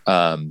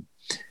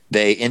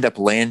 They end up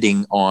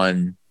landing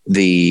on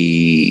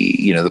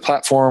the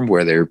platform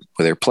where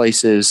their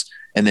place is,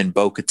 and then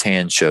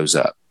Bo-Katan shows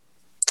up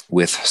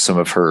with some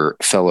of her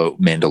fellow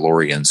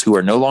Mandalorians who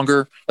are no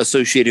longer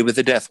associated with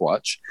the Death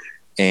Watch,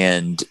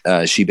 and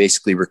she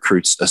basically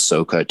recruits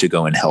Ahsoka to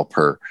go and help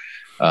her.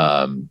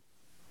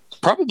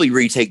 Probably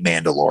retake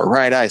Mandalore,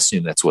 right? I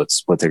assume that's what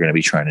they're going to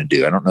be trying to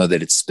do. I don't know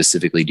that it's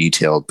specifically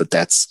detailed, but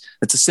that's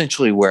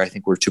essentially where I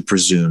think we're to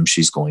presume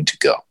she's going to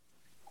go.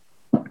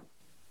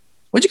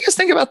 What'd you guys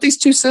think about these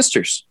two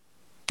sisters?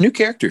 New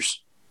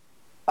characters.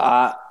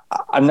 I'm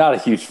not a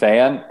huge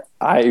fan.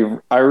 I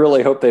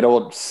really hope they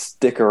don't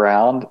stick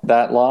around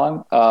that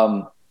long.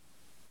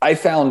 I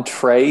found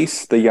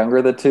Trace, the younger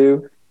of the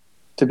two,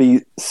 to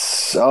be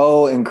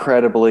so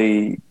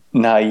incredibly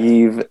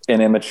naive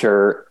and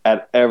immature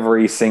at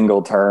every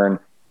single turn,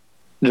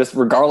 just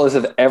regardless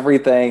of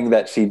everything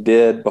that she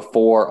did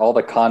before, all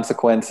the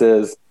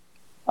consequences.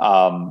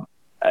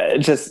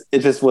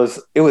 It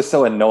was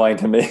so annoying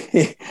to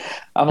me.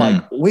 I'm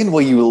like, when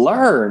will you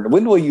learn?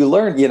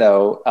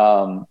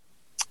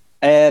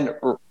 And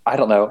I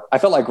don't know. I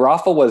felt like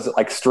Rafa was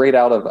like straight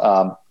out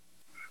of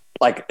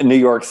like New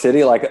York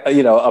City, like,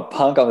 a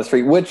punk on the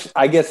street, which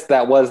I guess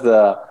that was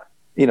the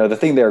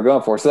thing they were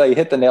going for. So they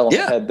hit the nail on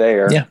the head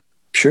there. Yeah,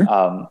 sure.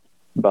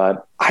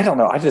 But I don't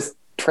know.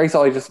 Trace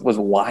always just was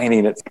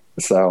whining it.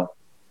 So.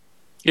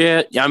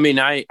 Yeah. I mean,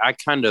 I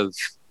kind of,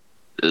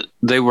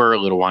 they were a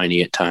little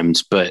whiny at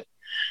times, but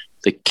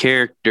the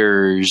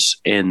characters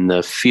and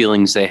the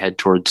feelings they had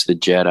towards the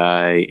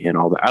Jedi and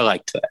all that, I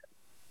liked that.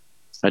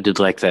 I did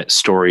like that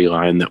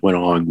storyline that went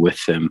along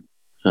with them.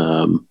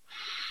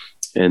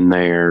 And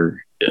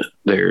they're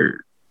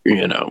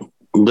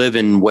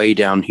living way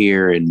down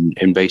here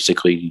and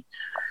basically,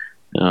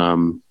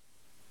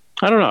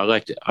 I don't know. I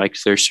liked it. I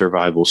liked their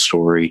survival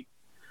story,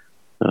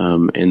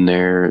 and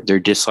their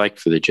dislike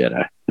for the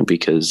Jedi,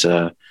 because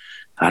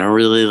I don't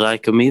really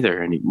like him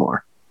either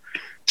anymore.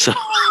 So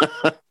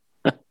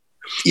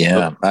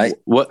yeah, I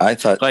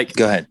thought, like,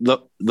 go ahead.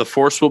 The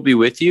Force will be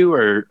with you,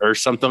 or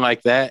something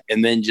like that,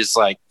 and then just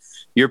like,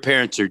 your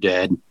parents are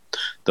dead,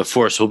 the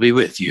Force will be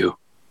with you.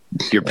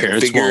 Your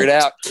parents figure won't. it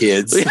out,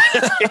 kids.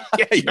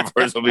 Yeah, your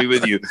Force will be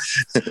with you.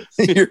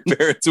 Your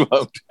parents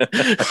won't.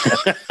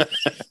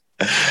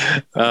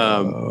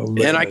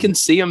 And I can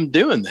see them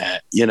doing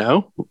that,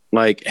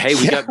 like, hey,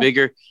 we got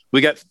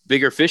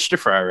bigger fish to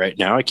fry right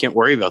now. I can't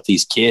worry about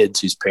these kids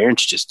whose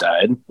parents just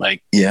died.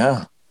 Like,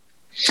 yeah.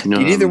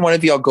 Did either one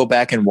of y'all go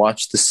back and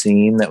watch the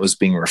scene that was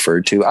being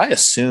referred to? I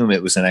assume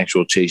it was an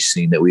actual chase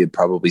scene that we had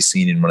probably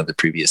seen in one of the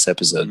previous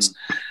episodes,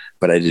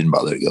 but I didn't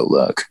bother to go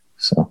look.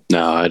 So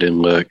no, I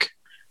didn't look.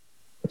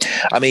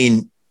 I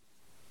mean,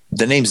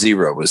 the name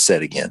Zero was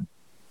said again.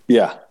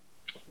 Yeah.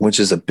 Which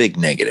is a big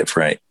negative,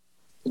 right?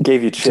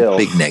 Gave you chills.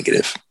 Big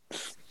negative.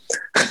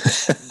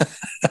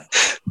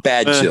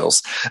 Bad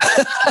chills.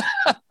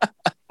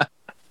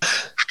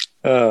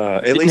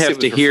 At least have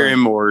to hear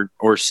him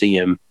or see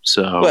him.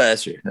 So well,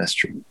 that's true. That's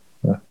true.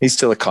 He's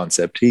still a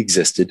concept. He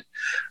existed.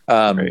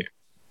 Right.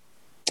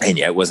 And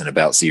yeah, it wasn't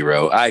about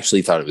Zero. I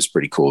actually thought it was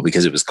pretty cool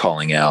because it was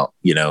calling out,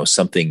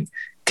 something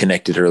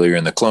connected earlier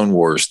in the Clone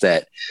Wars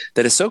that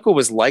Ahsoka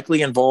was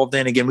likely involved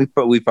in. Again, we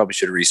probably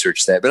should have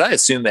researched that, but I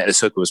assume that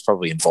Ahsoka was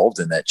probably involved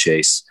in that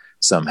chase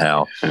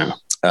somehow,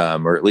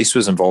 or at least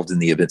was involved in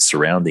the events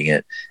surrounding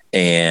it.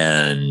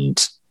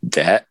 And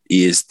that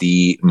is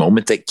the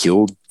moment that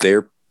killed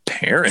their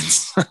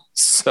parents.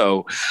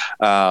 So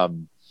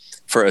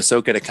for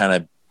Ahsoka to kind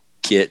of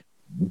get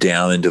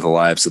down into the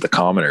lives of the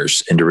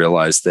commoners and to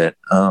realize that,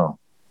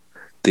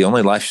 the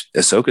only life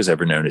Ahsoka's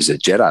ever known is a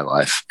Jedi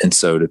life. And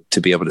so to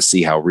be able to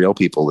see how real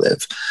people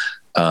live,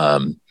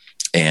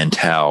 and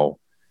how,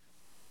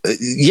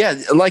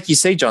 like you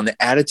say, John, the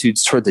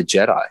attitudes toward the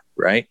Jedi,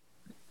 right?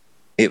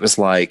 It was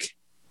like,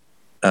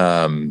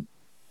 the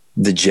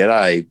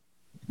Jedi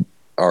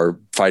are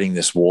fighting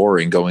this war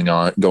and going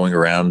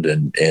around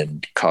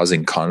and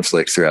causing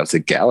conflict throughout the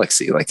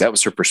galaxy. Like, that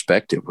was her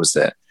perspective, was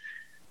that,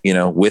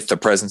 with the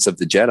presence of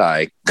the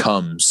Jedi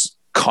comes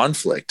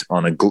conflict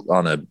on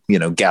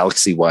a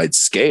galaxy wide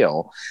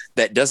scale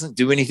that doesn't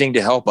do anything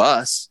to help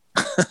us.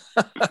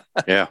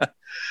 Yeah.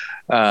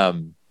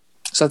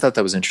 So I thought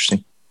that was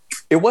interesting.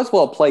 It was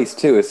well placed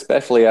too,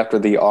 especially after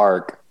the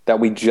arc that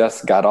we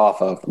just got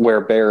off of, where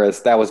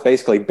that was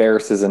basically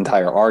Barris's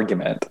entire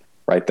argument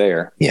right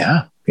there.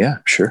 Yeah. Yeah,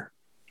 sure.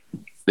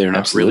 They're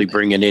not really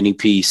bringing any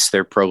peace.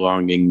 They're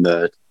prolonging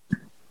the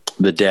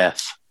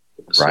death.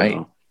 Right.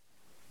 So.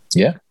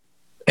 Yeah.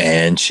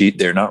 And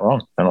they're not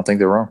wrong. I don't think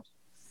they're wrong.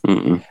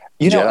 Mm-mm.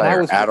 Jedi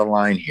are out of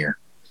line here.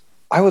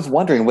 I was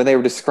wondering, when they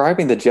were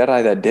describing the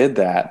Jedi that did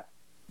that,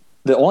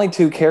 the only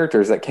two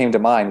characters that came to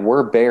mind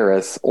were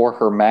Barris or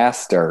her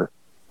master,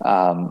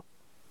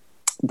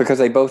 because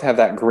they both have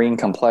that green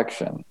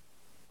complexion.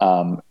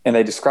 And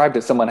they described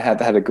it, someone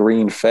had a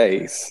green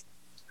face.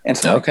 And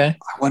so I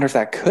wonder if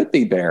that could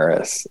be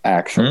Barris,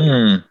 actually.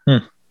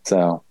 Mm-hmm.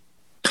 So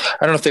I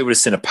don't know if they would have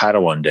sent a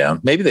Padawan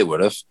down. Maybe they would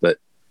have, but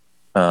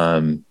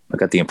I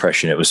got the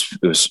impression it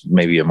was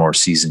maybe a more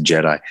seasoned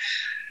Jedi.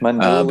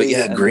 But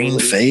yeah, green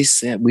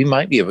face. Yeah, we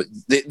might be able.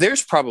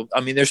 There's people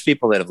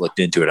that have looked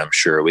into it. I'm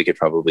sure we could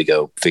probably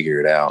go figure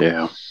it out.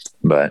 Yeah.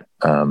 But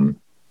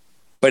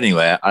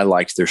anyway, I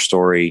liked their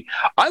story.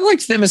 I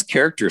liked them as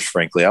characters.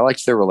 Frankly, I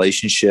liked their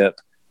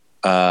relationship.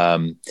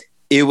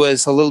 It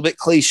was a little bit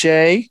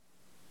cliche,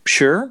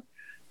 sure,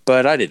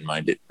 but I didn't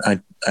mind it.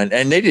 And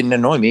they didn't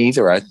annoy me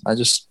either. I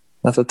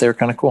thought they were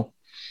kind of cool.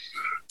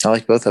 I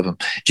like both of them.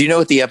 Do you know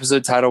what the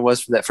episode title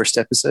was for that first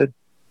episode?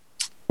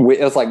 It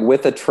was like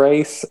With a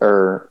Trace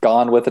or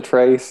Gone with a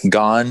Trace.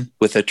 Gone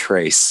with a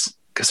Trace,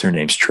 because her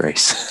name's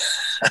Trace.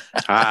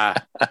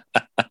 Dad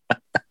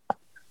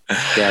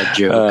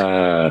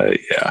joke.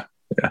 Yeah.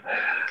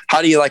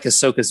 How do you like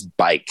Ahsoka's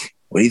bike?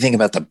 What do you think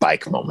about the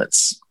bike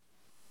moments?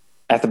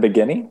 At the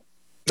beginning?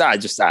 I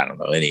don't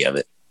know any of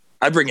it.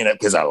 I bring it up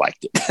because I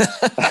liked it.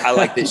 I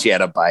like that she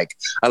had a bike.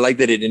 I like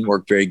that it didn't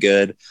work very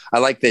good. I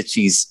like that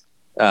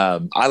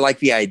I like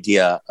the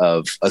idea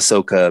of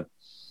Ahsoka,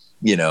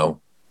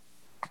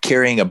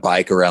 carrying a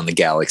bike around the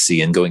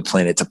galaxy and going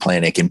planet to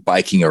planet and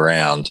biking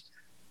around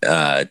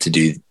to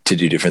do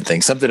different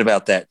things. Something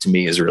about that to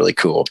me is really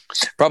cool.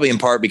 Probably in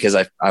part because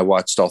I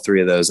watched all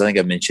three of those. I think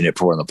I mentioned it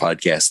before on the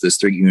podcast. Those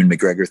three Ewan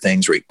McGregor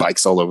things where he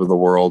bikes all over the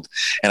world,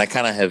 and I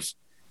kind of have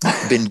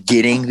been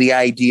getting the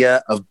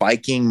idea of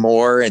biking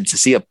more, and to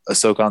see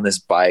Ahsoka on this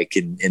bike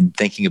and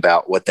thinking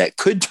about what that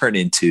could turn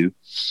into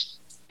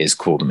is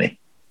cool to me.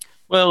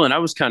 Well, and I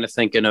was kind of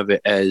thinking of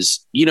it as,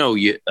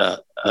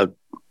 a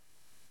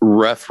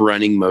rough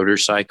running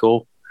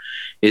motorcycle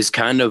is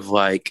kind of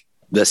like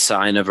the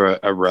sign of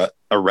a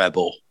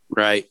rebel,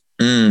 right?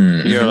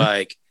 Mm-hmm. You're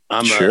like,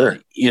 I'm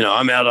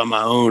out on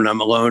my own. I'm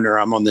a loner.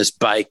 I'm on this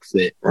bike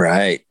that,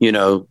 right.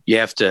 You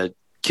have to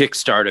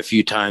kickstart a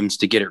few times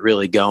to get it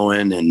really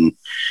going. And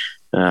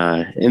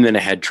then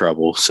it had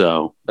trouble.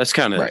 So that's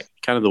kind of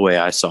the way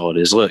I saw it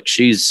is, look,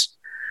 she's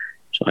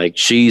Like,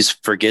 she's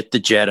forget the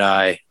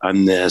Jedi.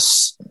 I'm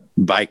this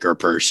biker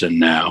person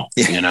now,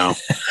 you know?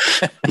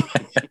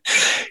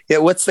 Yeah.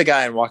 What's the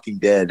guy in Walking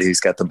Dead who's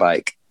got the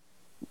bike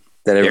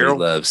that everybody Daryl?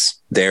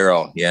 loves?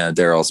 Daryl. Yeah.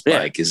 Daryl's Yeah.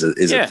 bike is a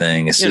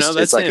thing. It's You just,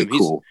 know, it's that's like him. a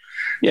cool,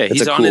 it's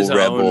He's a on cool his own.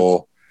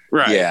 rebel.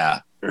 Right.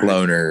 Yeah.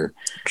 Loner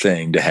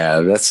thing to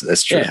have.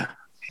 That's true. Yeah.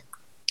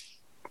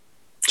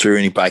 True.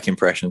 Any bike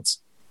impressions?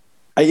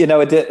 You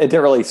know, it didn't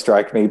really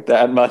strike me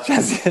that much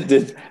as it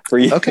did for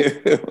you.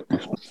 Okay.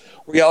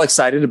 Were y'all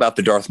excited about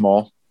the Darth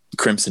Maul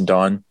Crimson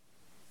Dawn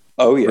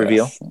Oh, yeah.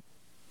 reveal?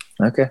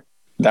 Okay.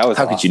 That was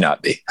How awesome. could you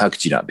not be? How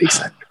could you not be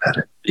excited about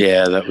it?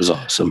 Yeah, that was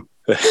awesome.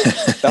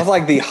 That was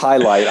like the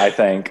highlight, I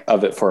think,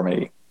 of it for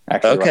me,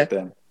 actually, Okay. right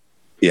then.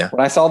 Yeah.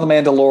 When I saw the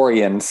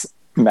Mandalorian's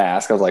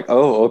mask, I was like,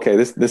 oh, okay,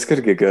 this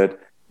could get good.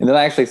 And then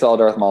I actually saw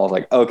Darth Maul. I was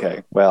like,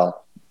 okay,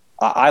 well,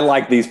 I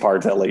like these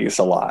parts at least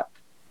a lot.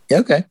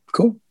 Okay.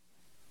 Cool.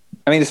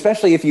 I mean,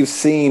 especially if you've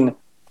seen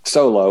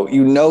Solo,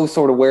 you know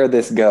sort of where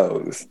this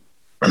goes.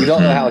 You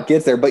don't know how it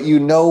gets there, but you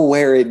know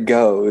where it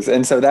goes.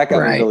 And so that got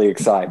me Right. really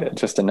excited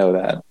just to know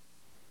that.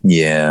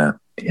 Yeah.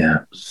 Yeah.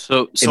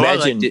 So Imagine. I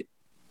liked it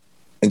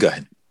Go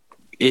ahead.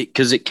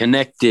 because it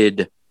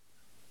connected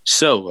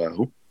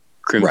Solo,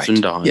 Crimson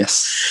Right. Dawn,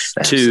 Yes. to,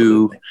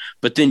 Absolutely.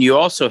 but then you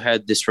also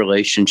had this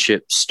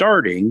relationship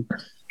starting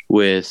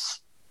with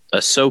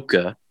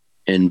Ahsoka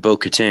and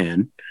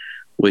Bo-Katan,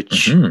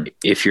 which,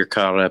 if you're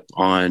caught up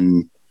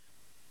on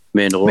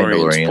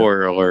Mandalorian.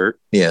 Spoiler alert,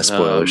 Yeah.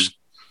 Spoilers.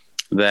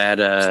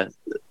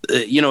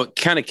 you know, it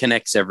kind of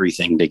connects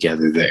everything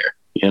together there,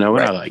 you know,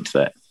 and I liked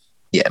that.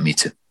 Yeah. Me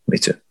too. Me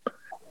too.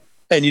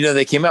 And you know,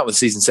 they came out with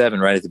season 7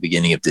 right at the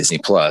beginning of Disney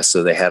Plus,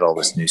 so they had all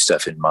this new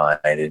stuff in mind,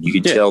 and you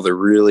can tell they're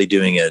really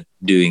doing a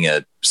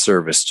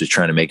service to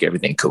trying to make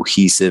everything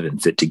cohesive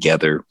and fit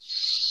together.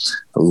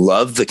 I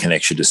love the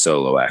connection to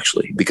Solo,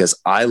 actually, because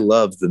I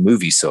love the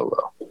movie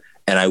Solo,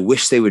 and I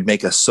wish they would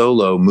make a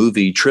Solo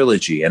movie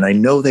trilogy, and I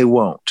know they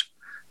won't,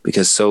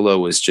 because Solo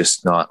was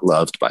just not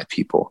loved by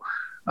people,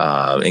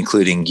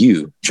 including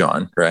you,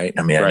 John. Right?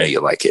 I mean, I know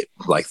you like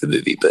the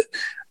movie, but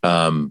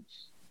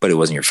it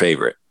wasn't your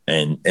favorite.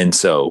 And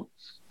so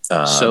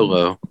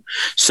Solo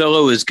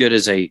is good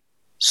as a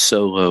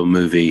solo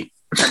movie.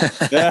 But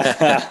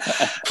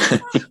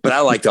I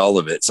liked all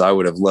of it. So I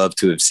would have loved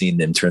to have seen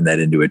them turn that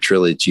into a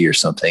trilogy or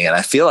something. And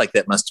I feel like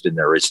that must have been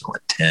their original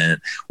intent.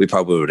 We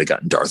probably would have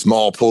gotten Darth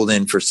Maul pulled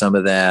in for some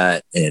of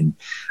that. And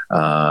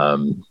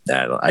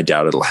I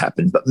doubt it'll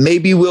happen, but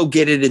maybe we'll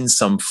get it in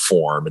some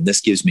form. And this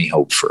gives me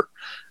hope for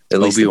at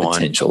least the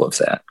potential of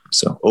that.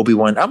 So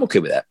Obi-Wan, I'm okay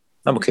with that.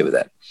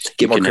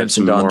 Get more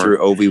Crimson Dawn through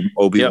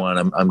Obi-Wan.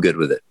 Yep. I'm good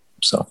with it.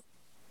 So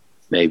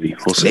maybe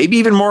we'll see. Maybe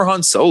even more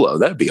Han Solo.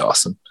 That'd be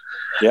awesome.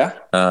 Yeah.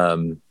 But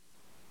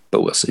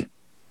we'll see.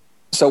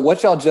 So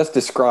what y'all just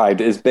described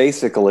is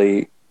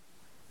basically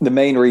the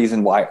main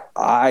reason why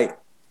I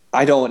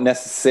don't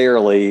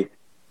necessarily,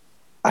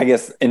 I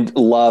guess,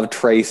 love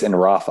Trace and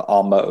Rafa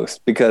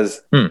almost,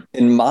 because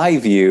in my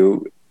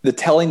view, the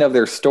telling of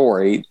their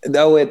story,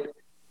 though it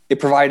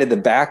provided the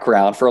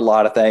background for a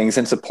lot of things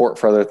and support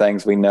for other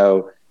things we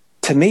know.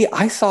 To me,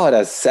 I saw it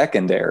as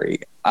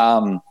secondary.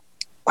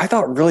 I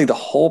thought really the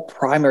whole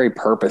primary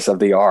purpose of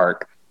the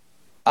arc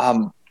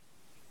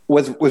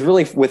was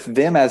really with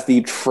them as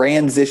the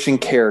transition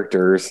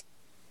characters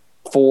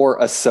for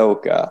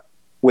Ahsoka,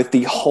 with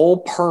the whole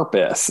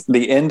purpose,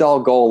 the end-all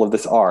goal of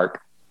this arc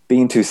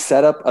being to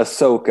set up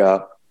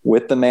Ahsoka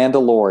with the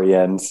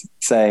Mandalorians,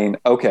 saying,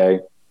 okay,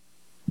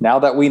 now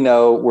that we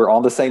know we're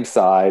on the same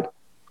side,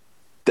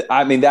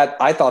 I mean,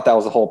 I thought that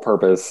was the whole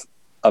purpose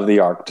of the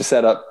arc, to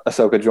set up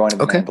Ahsoka joining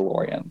the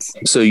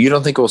Mandalorians. So you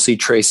don't think we'll see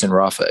Trace and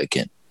Rafa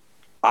again?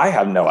 I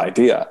have no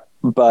idea,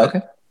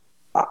 but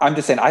I'm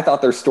just saying, I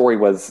thought their story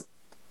was,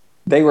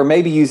 they were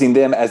maybe using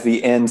them as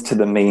the ends to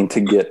the mean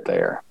to get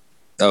there.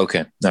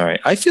 Okay. All right.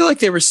 I feel like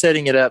they were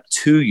setting it up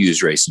to use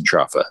Trace and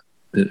Rafa.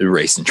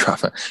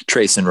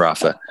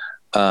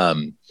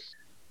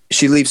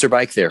 She leaves her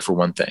bike there for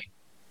one thing.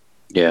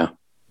 Yeah.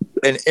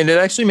 And it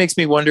actually makes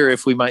me wonder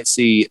if we might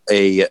see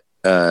a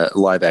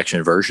live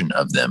action version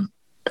of them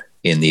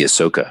in the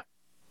Ahsoka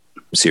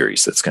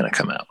series that's going to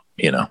come out,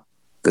 you know,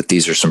 that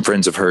these are some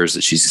friends of hers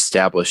that she's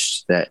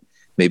established that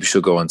maybe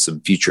she'll go on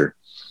some future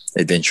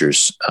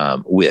adventures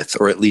with,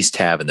 or at least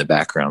have in the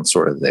background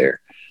sort of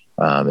there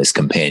as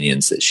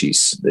companions that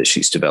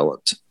she's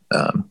developed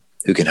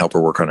who can help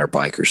her work on her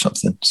bike or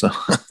something. So,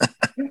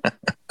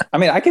 I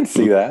mean, I can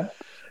see that.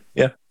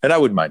 Yeah. And I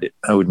wouldn't mind it.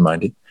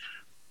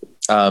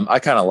 I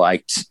kind of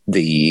liked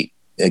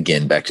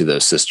again, back to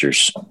those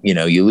sisters, you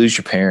know, you lose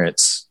your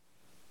parents.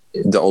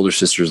 The older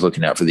sister is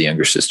looking out for the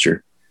younger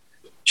sister.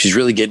 She's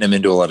really getting them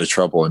into a lot of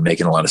trouble and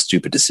making a lot of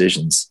stupid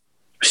decisions.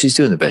 She's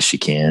doing the best she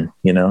can,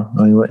 you know.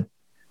 I mean, what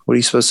are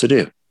you supposed to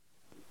do?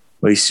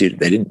 They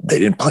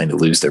didn't plan to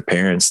lose their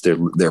parents.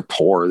 They're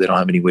poor. They don't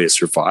have any way to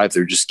survive.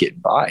 They're just getting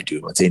by,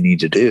 doing what they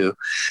need to do,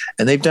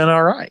 and they've done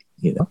all right.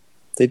 You know,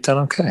 they've done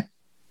okay.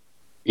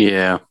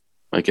 Yeah,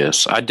 I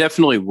guess I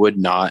definitely would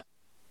not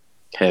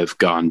have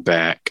gone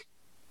back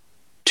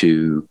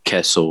to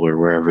Kessel or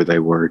wherever they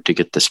were to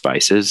get the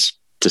spices,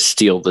 to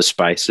steal the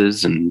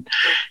spices and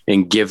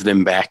give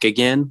them back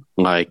again.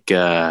 Like,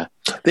 they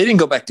didn't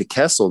go back to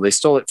Kessel. They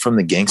stole it from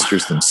the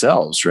gangsters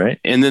themselves, right?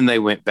 And then they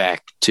went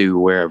back to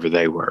wherever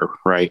they were,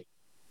 right?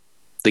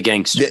 The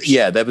gangsters.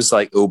 That was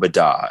like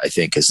Obadiah, I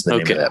think is the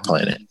name of that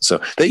planet. So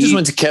they just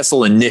went to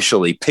Kessel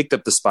initially, picked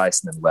up the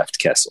spice, and then left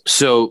Kessel.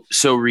 So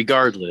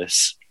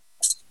regardless,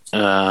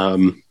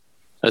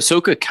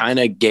 Ahsoka kind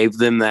of gave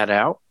them that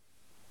out.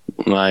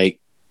 Like,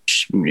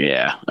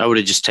 yeah, I would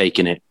have just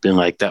taken it, been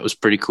like, that was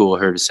pretty cool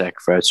of her to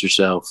sacrifice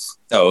herself.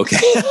 Oh, okay.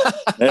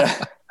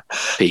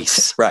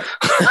 Peace. Right.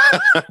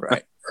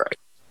 Right.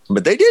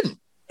 But they didn't,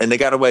 and they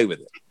got away with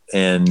it.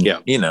 And,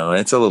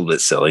 it's a little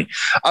bit silly.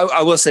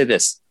 I will say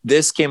this.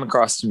 This came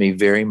across to me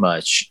very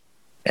much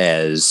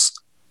as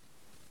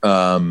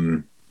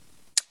like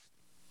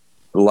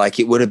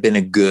it would have been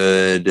a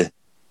good...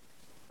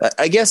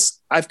 I guess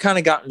I've kind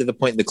of gotten to the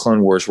point in the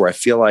Clone Wars where I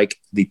feel like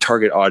the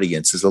target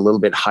audience is a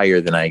little bit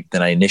higher than I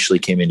initially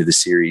came into the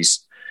series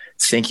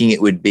thinking it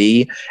would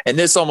be. And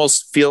this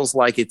almost feels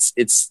like it's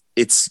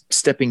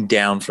stepping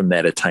down from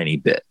that a tiny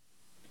bit.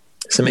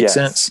 Does that make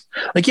sense?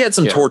 Like, you had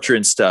some torture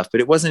and stuff,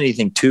 but it wasn't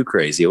anything too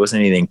crazy. It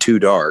wasn't anything too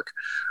dark.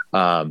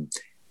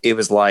 It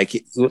was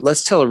like,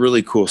 let's tell a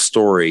really cool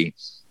story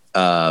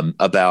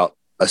about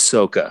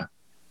Ahsoka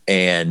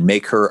and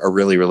make her a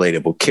really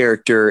relatable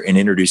character and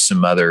introduce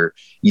some other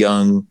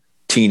young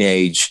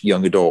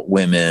adult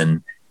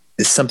women.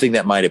 Is something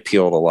that might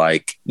appeal to,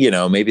 like,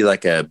 maybe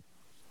like a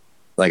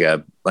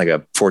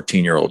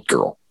 14-year-old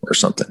girl or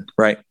something,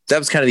 right? That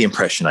was kind of the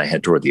impression I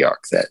had toward the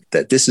arc,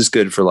 that this is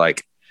good for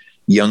like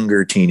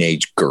younger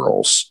teenage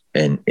girls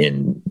and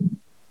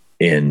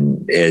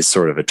as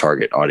sort of a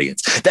target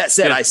audience. That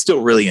said, I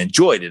still really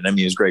enjoyed it. I mean,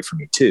 it was great for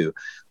me too,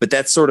 but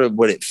that's sort of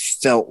what it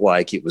felt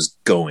like it was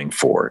going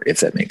for, if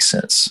that makes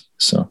sense.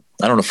 So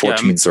I don't know if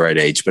 14 is the right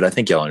age, but I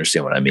think y'all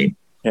understand what I mean.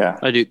 Yeah,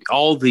 I do.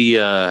 All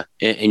the,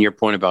 and your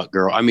point about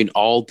girl, I mean,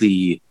 all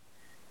the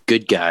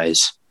good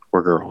guys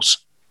were girls.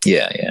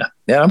 Yeah.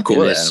 I'm cool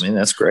with that. I mean,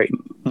 that's great.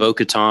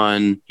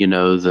 Bo-Katan,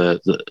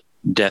 the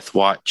Death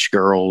Watch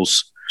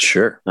girls.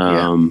 Sure.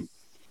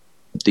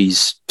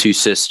 These two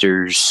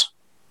sisters,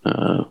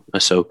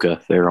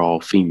 Ahsoka, they're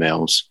all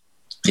females.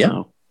 Yeah.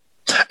 So.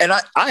 And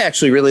I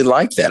actually really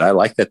like that. I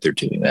like that they're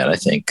doing that. I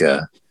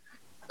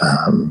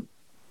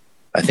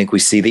think we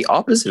see the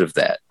opposite of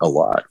that a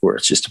lot, where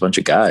it's just a bunch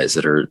of guys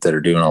that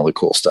are doing all the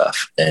cool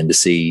stuff, and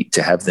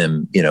to have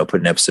them,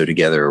 put an episode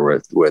together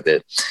where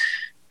the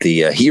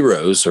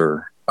heroes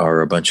are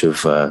a bunch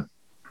of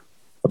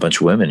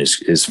women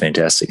is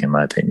fantastic in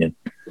my opinion.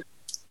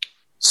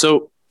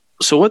 So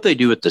what they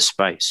do with the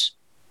spice?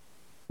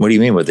 What do you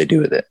mean what they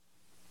do with it?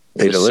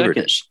 They delivered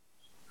it.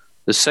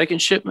 The second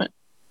shipment?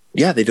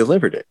 Yeah, they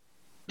delivered it.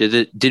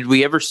 Did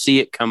we ever see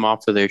it come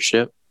off of their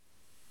ship?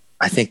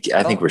 I think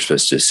we're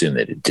supposed to assume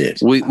that it did.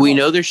 We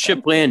know their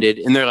ship landed,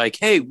 and they're like,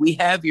 "Hey, we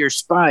have your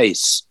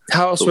spice."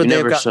 How else would they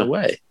have gotten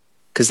away?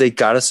 Because they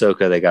got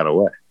Ahsoka, they got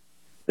away.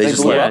 They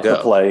just blew let up her go.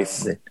 The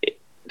place.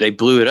 They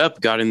blew it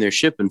up, got in their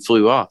ship, and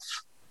flew off.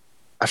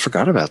 I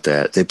forgot about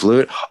that. They blew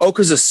it. Oh,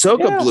 because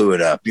Ahsoka blew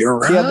it up. You're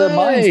right. Yeah, the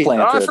mines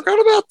planted. Oh, I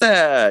forgot about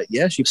that.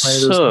 Yeah, she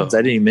planted those mines. I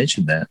didn't even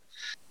mention that.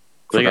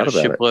 They got a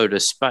shipload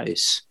of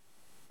spice.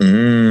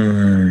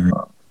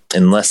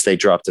 Unless they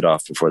dropped it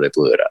off before they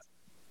blew it up.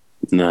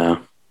 No.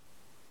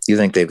 You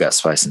think they've got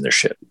spice in their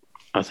ship?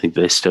 I think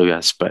they still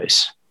got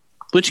spice.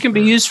 Which can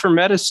be used for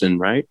medicine,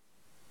 right?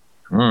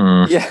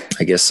 Yeah.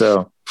 I guess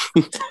so.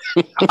 I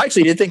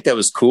actually did think that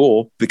was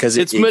cool because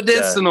it's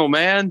medicinal,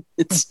 man.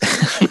 It's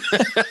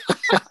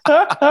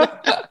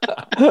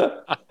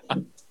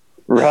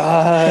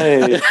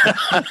right.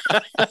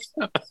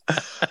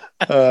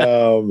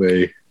 Oh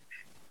me.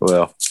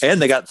 Well,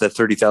 and they got the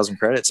 30,000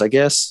 credits, I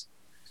guess.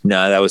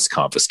 No, that was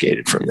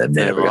confiscated from them.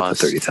 They never got the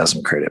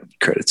 30,000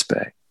 credits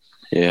back.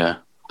 Yeah,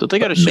 but they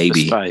got a ship of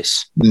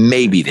spice.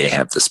 Maybe they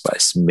have the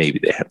spice.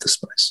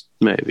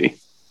 Maybe.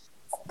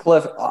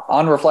 Cliff,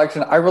 on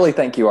reflection, I really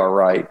think you are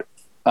right.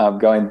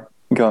 Going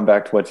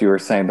back to what you were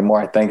saying, the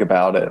more I think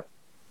about it,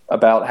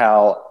 about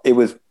how it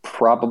was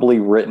probably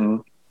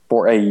written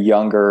for a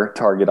younger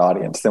target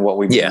audience than what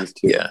we've used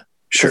to. Yeah,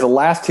 sure. The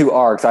last two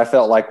arcs, I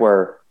felt like we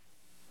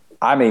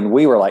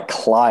were like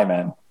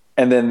climbing.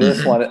 And then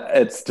this one,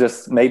 it's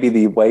just maybe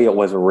the way it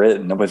was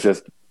written. It was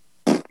just,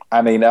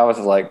 I was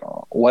just like,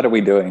 what are we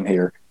doing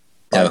here?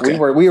 Okay.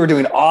 We were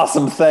doing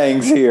awesome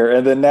things here.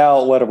 And then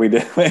now what are we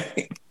doing?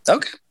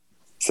 Okay.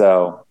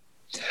 So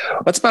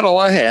that's about all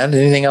I had.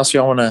 Anything else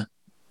y'all want to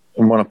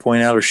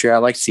point out or share? I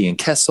liked seeing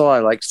Kessel. I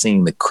liked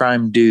seeing the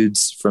crime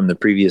dudes from the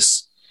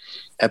previous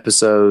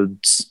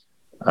episodes.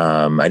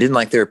 I didn't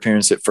like their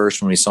appearance at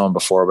first when we saw them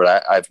before,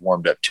 but I've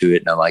warmed up to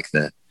it, and I like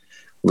the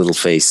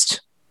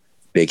little-faced,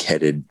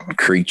 big-headed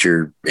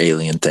creature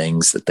alien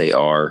things that they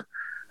are.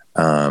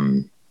 Yeah,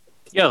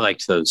 I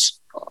liked those.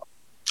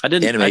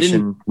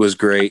 Animation was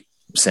great.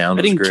 Sound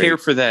was great. I didn't care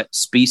for that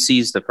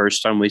species the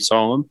first time we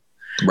saw them.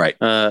 Right.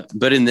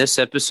 But in this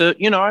episode,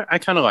 I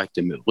kind of liked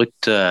them. It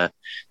looked,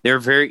 they're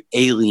very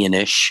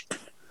alienish.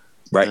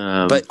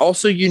 Right. But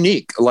also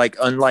unique, like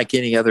unlike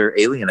any other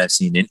alien I've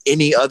seen in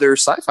any other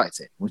sci-fi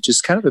thing, which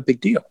is kind of a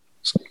big deal.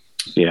 So.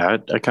 Yeah,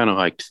 I kind of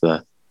liked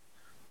the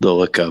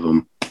look of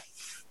them.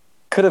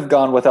 Could have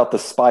gone without the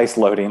spice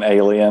loading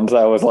aliens.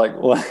 I was like,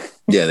 what?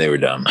 Yeah, they were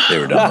dumb. They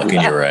were dumb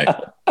looking. You're right.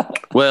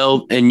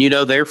 Well, and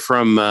they're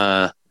from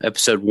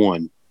episode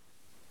 1.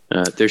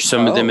 There's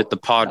some of them at the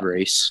pod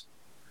race.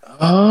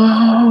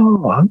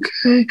 Oh,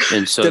 okay.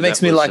 And so that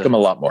makes me like them a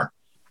lot more.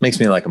 Makes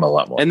me like them a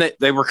lot more. And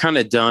they were kind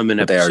of dumb in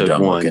but episode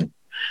 1. Looking.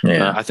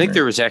 Yeah, I think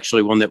there was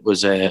actually one that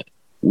was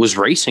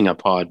racing a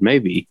pod.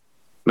 Maybe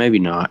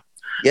not.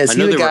 Yeah, is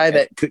he the guy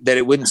that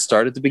it wouldn't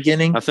start at the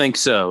beginning? I think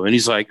so. And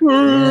he's like, right.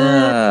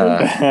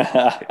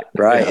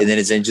 And then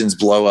his engines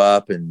blow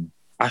up and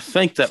I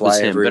think that was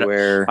him.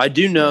 Everywhere. But I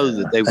do know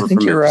that they were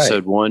from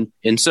episode 1.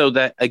 And so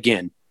that,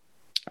 again,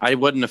 I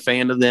wasn't a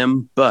fan of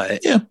them,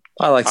 but yeah,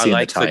 I like seeing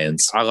the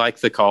tie-ins. I like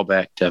the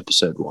callback to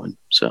episode 1.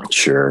 So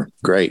sure.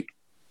 Great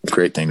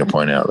thing to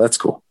point out. That's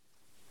cool.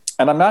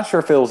 And I'm not sure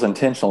if it was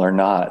intentional or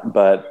not,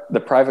 but the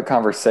private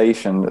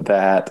conversation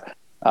that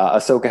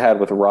Ahsoka had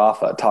with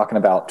Rafa talking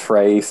about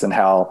Trace and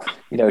how,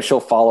 she'll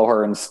follow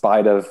her in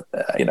spite of,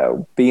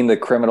 being the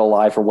criminal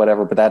life or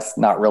whatever, but that's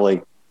not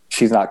really,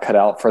 she's not cut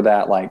out for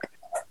that. Like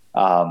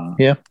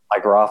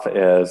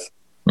Rafa is.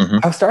 Mm-hmm.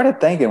 I started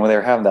thinking when they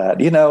were having that,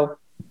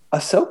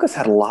 Ahsoka's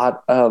had a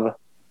lot of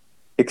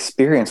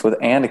experience with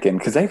Anakin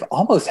because they've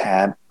almost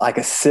had like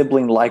a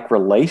sibling-like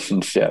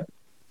relationship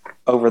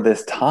over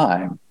this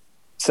time.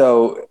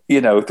 So,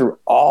 through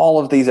all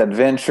of these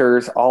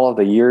adventures, all of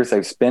the years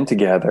they've spent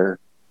together,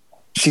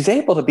 she's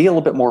able to be a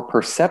little bit more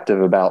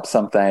perceptive about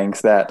some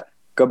things that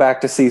go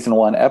back to season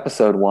 1,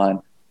 episode 1.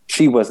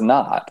 She was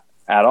not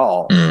at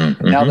all.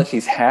 Mm-hmm. Now that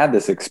she's had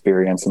this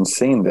experience and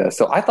seen this.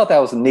 So I thought that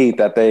was neat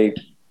that they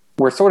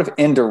were sort of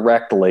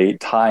indirectly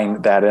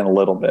tying that in a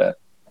little bit.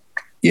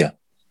 Yeah.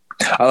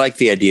 I like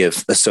the idea of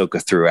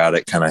Ahsoka throughout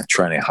it kind of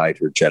trying to hide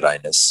her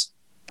Jedi-ness,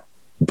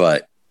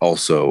 but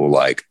also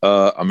like,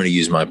 I'm going to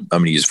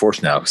use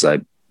Force now because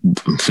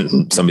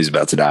somebody's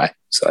about to die.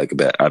 So I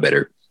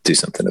better do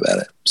something about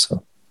it.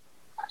 So,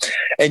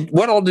 and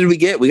what all did we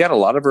get? We got a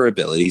lot of her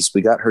abilities.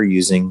 We got her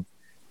using,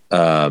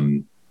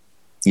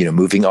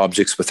 moving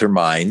objects with her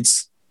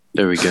minds.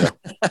 There we go.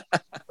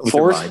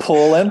 Force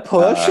pull and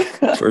push.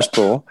 Force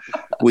pull.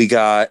 We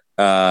got,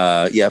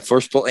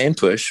 force pull and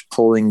push,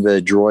 pulling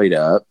the droid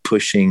up,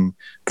 pushing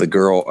the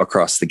girl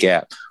across the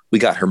gap. We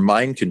got her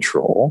mind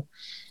control.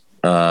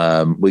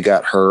 We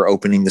got her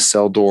opening the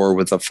cell door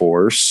with a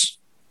force.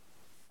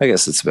 I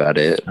guess that's about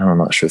it. I'm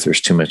not sure if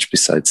there's too much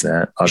besides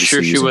that.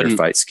 Obviously, using her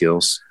fight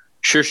skills.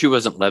 Sure, she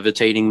wasn't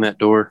levitating that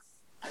door.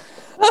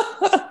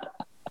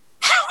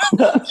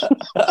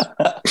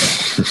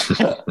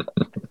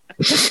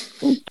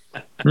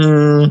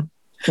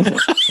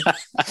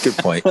 Good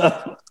point.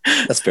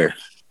 That's fair.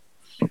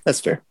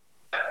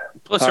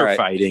 Plus, her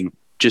fighting.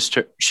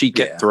 She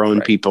kept throwing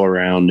people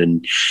around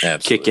and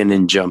kicking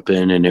and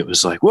jumping, and it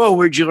was like, whoa,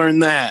 where'd you learn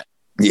that?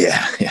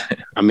 Yeah.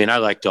 I mean, I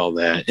liked all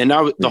that. And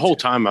the whole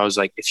time I was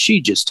like, if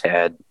she just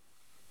had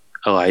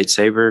a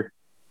lightsaber,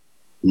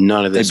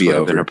 none of this would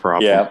have been a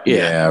problem.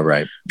 Yeah,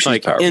 right. She's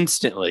like powerful.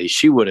 Instantly,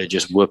 she would have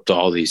just whooped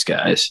all these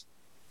guys.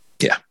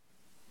 Yeah.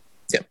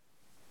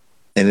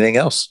 Anything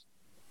else?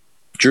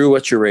 Drew,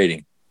 what's your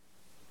rating?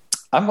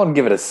 I'm going to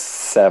give it a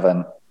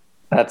 7.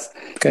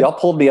 Y'all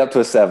pulled me up to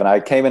a 7. I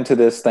came into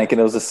this thinking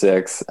it was a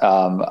 6.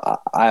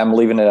 I'm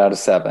leaving it at a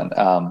 7.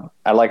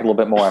 I like it a little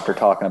bit more after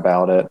talking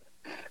about it.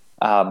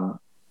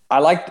 I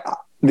liked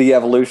the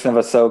evolution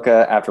of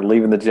Ahsoka after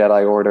leaving the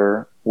Jedi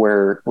Order,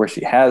 where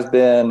she has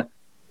been.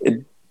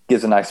 It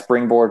gives a nice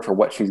springboard for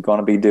what she's going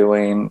to be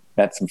doing.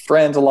 Met some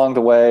friends along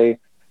the way.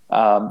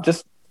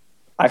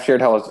 I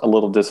shared how I was a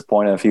little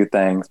disappointed in a few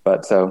things,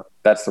 but so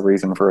that's the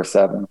reason for a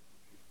 7.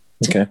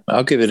 Okay,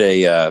 I'll give it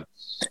a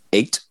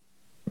 8.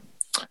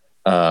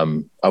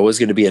 I was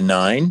going to be a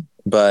 9,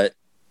 but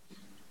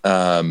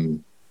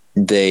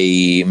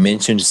they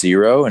mentioned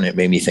 0, and it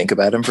made me think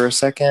about him for a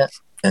second,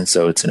 and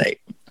so it's an 8.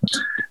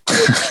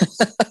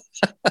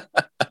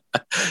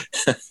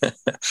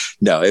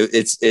 No,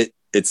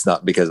 it's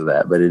not because of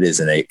that, but it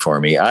is an 8 for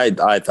me. I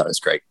thought it was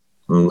great.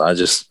 I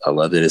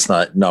loved it. It's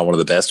not one of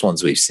the best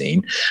ones we've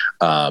seen.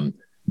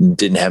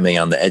 Didn't have me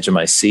on the edge of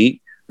my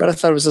seat, but I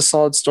thought it was a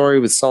solid story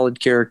with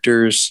solid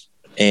characters,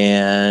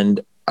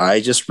 and I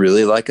just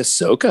really like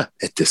Ahsoka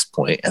at this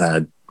point, and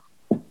I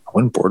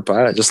wasn't bored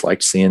by it. I just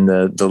liked seeing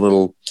the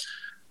little,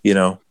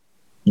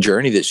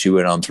 journey that she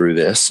went on through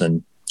this,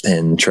 and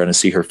trying to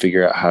see her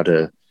figure out how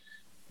to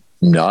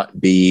not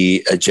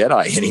be a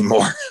Jedi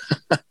anymore.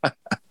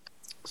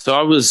 So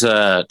I was,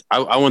 I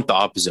went the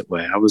opposite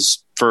way. I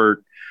was,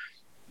 for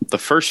the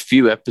first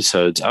few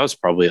episodes, I was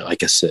probably at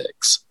like a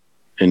 6,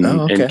 and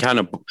kind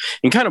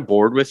of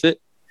bored with it.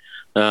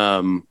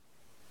 But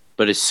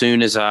as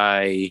soon as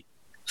I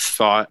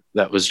thought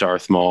that was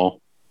Darth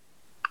Maul,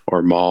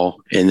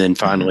 and then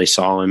finally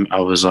saw him,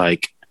 I was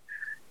like,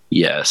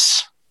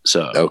 yes.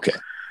 So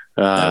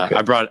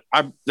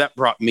that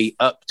brought me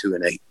up to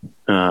an 8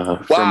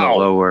 from a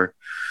lower.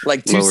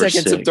 Like 2 Lower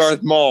seconds of 6.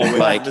 Darth Maul,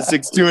 Like like the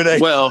 6'2" and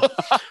 8.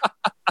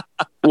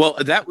 Well,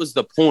 that was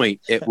the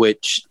point at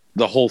which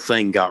the whole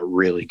thing got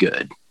really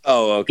good.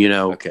 Oh, okay.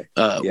 Okay.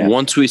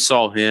 Once we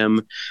saw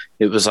him,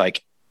 it was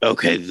like,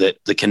 okay,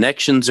 the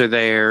connections are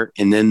there,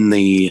 and then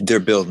they're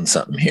building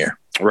something here.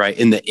 Right.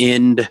 In the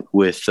end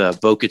with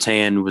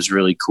Bo-Katan was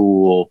really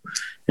cool.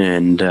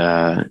 And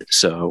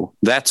so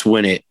that's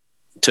when it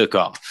took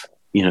off,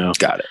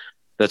 Got it.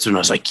 That's when I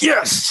was like,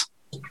 yes,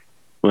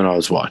 when I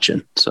was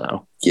watching.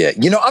 So, yeah,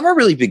 I'm a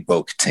really big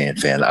Bo-Katan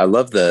fan. I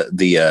love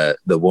the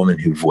woman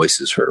who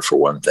voices her, for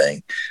one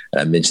thing.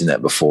 I mentioned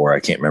that before. I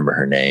can't remember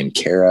her name.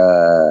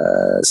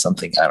 Kara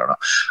something. I don't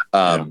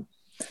know.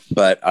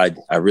 But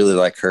I really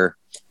like her.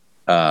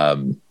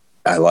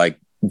 I like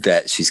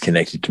that she's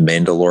connected to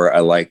Mandalore.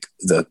 I like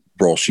the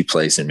role she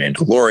plays in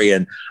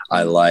Mandalorian.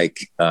 I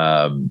like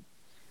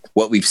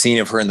what we've seen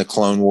of her in the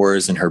Clone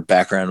Wars and her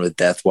background with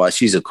Death Watch.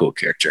 She's a cool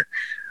character.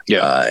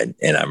 Yeah.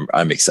 And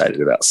I'm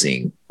excited about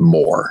seeing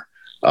more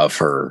of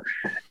her.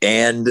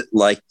 And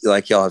like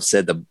y'all have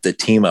said, the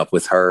team up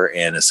with her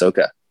and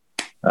Ahsoka.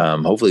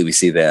 Hopefully we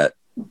see that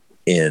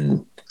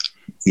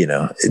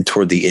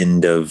toward the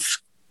end of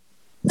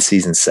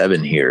season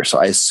 7 here. So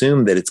I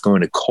assume that it's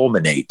going to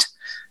culminate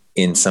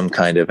in some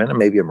kind of, and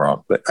maybe I'm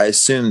wrong, but I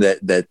assume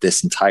that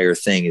this entire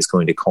thing is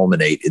going to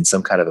culminate in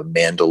some kind of a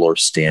Mandalore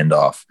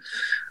standoff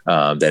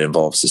that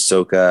involves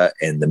Ahsoka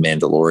and the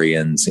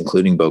Mandalorians,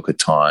 including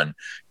Bo-Katan,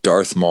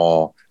 Darth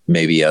Maul,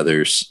 maybe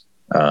others.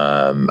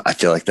 I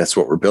feel like that's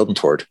what we're building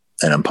toward,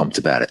 and I'm pumped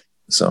about it.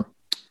 So,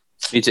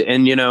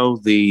 and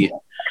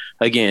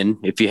again,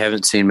 if you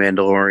haven't seen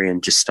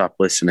Mandalorian, just stop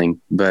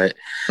listening. But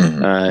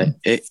in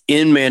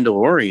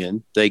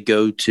Mandalorian, they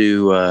go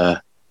to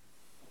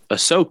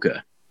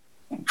Ahsoka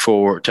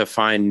to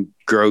find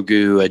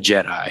Grogu, a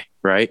Jedi,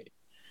 right?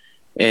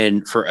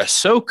 And for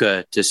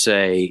Ahsoka to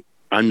say,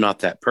 I'm not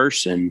that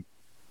person,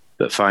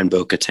 but find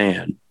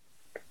Bo-Katan,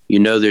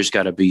 there's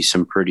got to be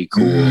some pretty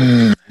cool.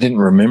 I didn't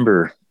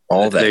remember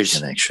all that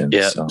connection.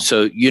 Yeah.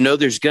 So,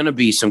 there's going to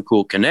be some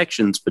cool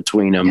connections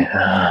between them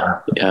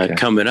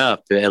coming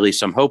up. At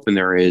least I'm hoping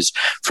there is.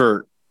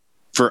 For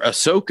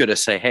Ahsoka to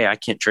say, hey, I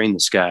can't train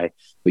this guy,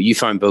 but you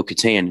find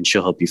Bo-Katan and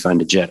she'll help you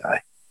find a Jedi.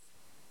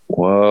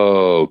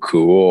 Whoa,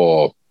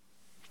 cool.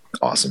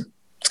 Awesome.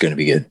 It's going to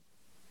be good.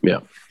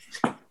 Yeah.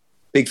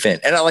 Big fan.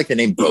 And I like the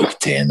name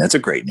Bo-Katan. That's a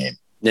great name.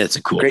 That's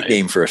a cool great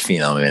name for a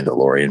female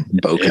Mandalorian.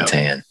 Bo-Katan.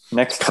 Yeah.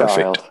 Next Perfect.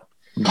 child.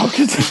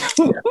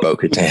 Bo-Katan.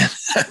 Bo-Katan.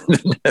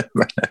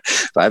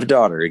 If I have a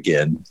daughter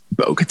again,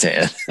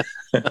 Bo-Katan.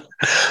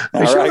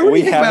 All right,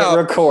 we have it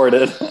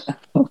recorded.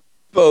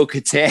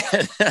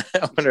 Bo-Katan.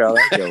 I wonder how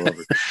that go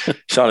over.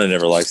 Shauna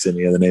never likes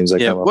any of the names I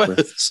come up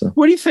with. So.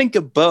 What do you think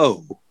of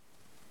Bo?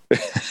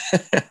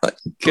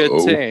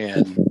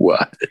 Katan.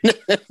 What?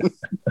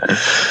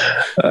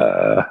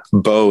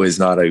 Bo is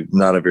not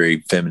a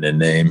very feminine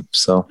name.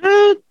 So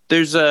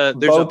there's a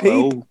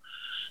Bo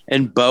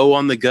and Bo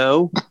on the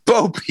go.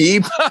 Bo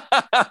Peep.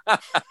 I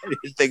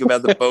didn't think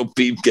about the Bo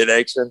Peep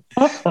connection.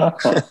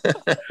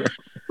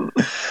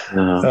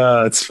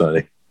 That's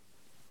funny.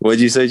 What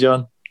did you say,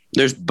 John?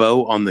 There's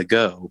Bo on the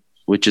go,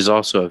 which is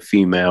also a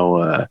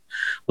female.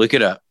 Look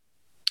it up.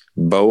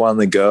 Bo on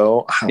the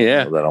go. I don't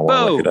know that I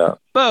want to look it up.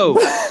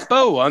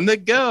 Bo on the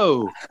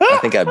go. I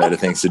think I have better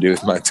things to do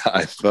with my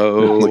time.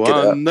 Bo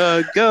on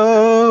the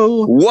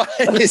go. What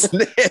is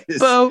this?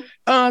 Bo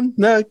on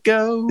the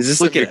go. Is this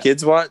what your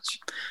kids watch?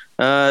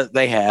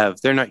 They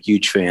have. They're not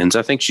huge fans.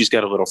 I think she's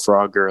got a little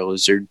frog or a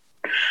lizard.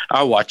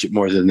 I watch it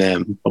more than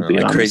them. I'll be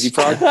honest. Crazy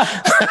frog.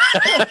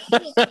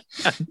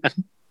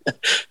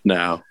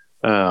 No,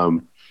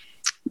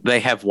 they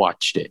have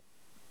watched it.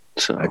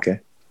 So okay.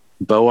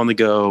 Bo on the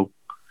go.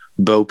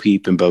 Bo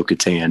Peep and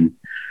Bo-Katan.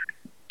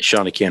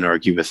 Shauna can't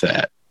argue with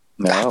that.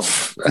 No,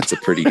 that's a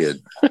pretty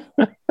good.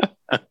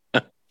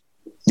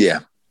 Yeah,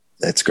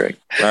 that's great.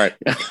 All right.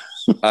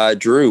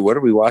 Drew, what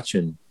are we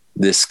watching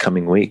this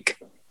coming week?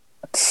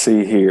 Let's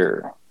see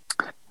here.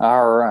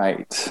 All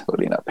right.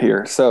 Loading up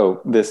here.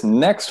 So this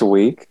next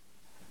week,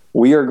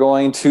 we are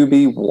going to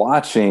be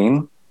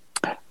watching,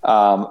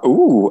 The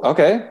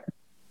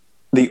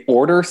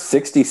Order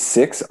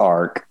 66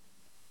 arc,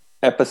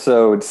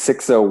 episode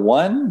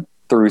 601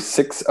 through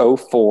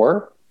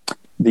 604,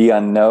 The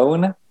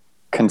Unknown,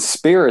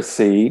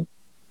 Conspiracy,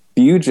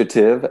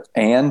 Fugitive,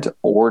 and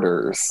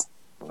Orders.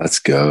 Let's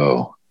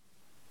go.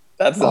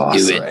 That's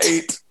awesome.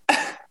 Great.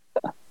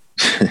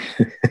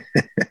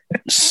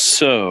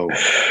 So,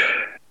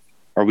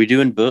 are we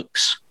doing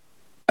books?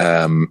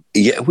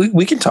 Yeah,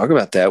 we can talk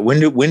about that.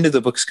 When do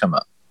the books come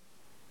up?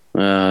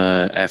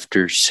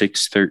 After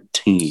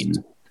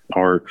 613.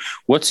 Or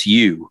what's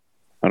you?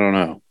 I don't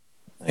know.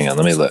 Hang on,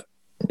 let me look.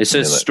 It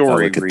says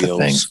story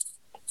reels.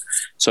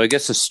 So I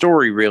guess a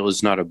story reel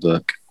is not a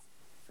book.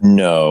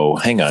 No,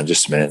 hang on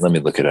just a minute. Let me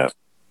look it up.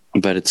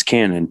 But it's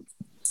canon.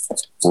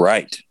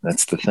 Right.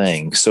 That's the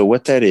thing. So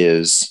what that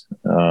is,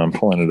 I'm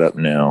pulling it up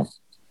now.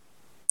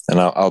 And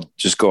I'll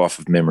just go off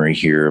of memory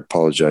here.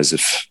 Apologize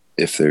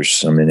if there's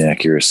some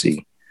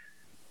inaccuracy.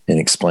 in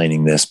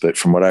explaining this, but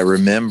from what I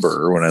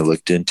remember when I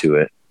looked into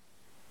it,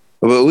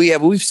 but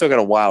we've still got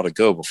a while to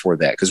go before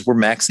that, because we're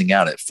maxing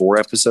out at 4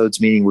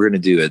 episodes, meaning we're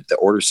going to do the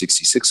Order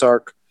 66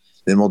 arc,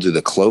 then we'll do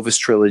the Clovis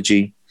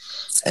trilogy,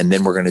 and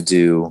then we're going to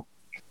do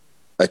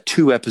a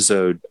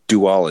 2-episode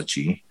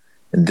duology,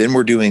 and then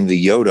we're doing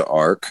the Yoda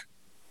arc.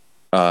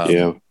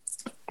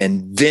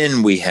 And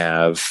then we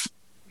have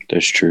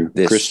that's true.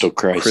 Crystal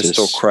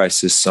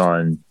Crisis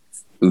on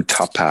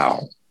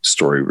Utapau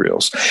story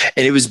reels.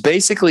 And it was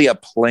basically a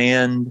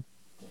planned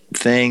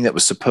thing that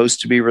was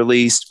supposed to be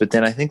released, but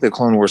then I think the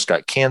Clone Wars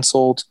got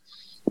canceled,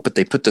 but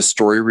they put the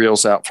story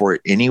reels out for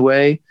it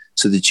anyway,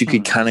 so that you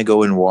could kind of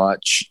go and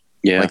watch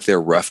like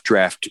their rough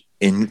draft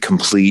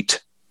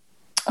incomplete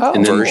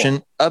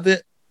version of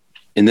it.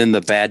 And then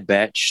the Bad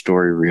Batch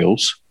story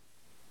reels.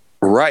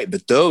 Right.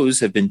 But those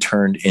have been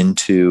turned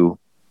into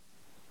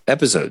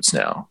episodes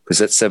now, because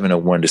that's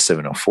 701 to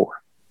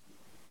 704.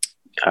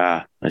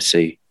 I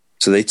see.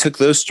 So they took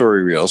those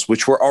story reels,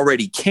 which were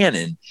already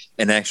canon,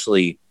 and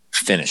actually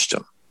finished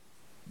them.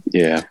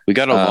 Yeah. We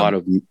got a lot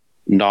of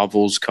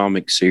novels,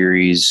 comic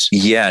series.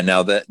 Yeah.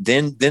 Now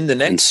then the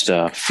next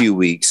few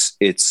weeks,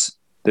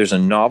 there's a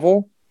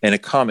novel and a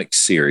comic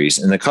series,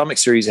 and the comic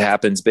series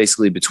happens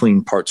basically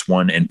between parts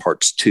 1 and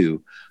parts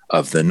 2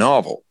 of the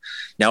novel.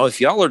 Now,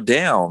 if y'all are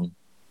down,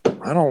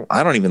 I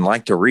don't even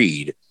like to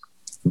read,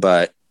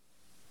 but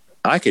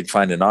I could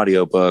find an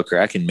audiobook, or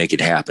I can make it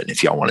happen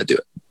if y'all want to do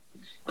it.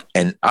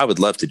 And I would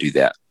love to do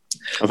that.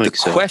 The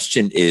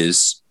question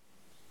is,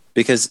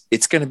 because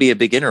it's going to be a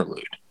big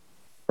interlude,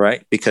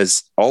 right?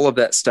 Because all of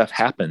that stuff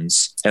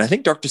happens. And I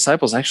think Dark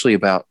Disciple is actually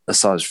about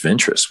Asajj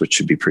Ventress, which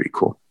should be pretty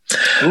cool.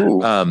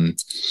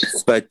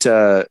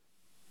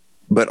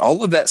 But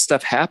all of that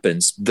stuff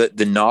happens.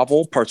 The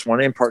novel, parts 1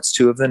 and parts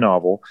 2 of the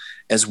novel,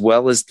 as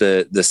well as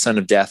the Son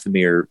of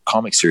Dathomir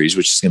comic series,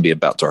 which is going to be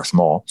about Darth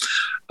Maul,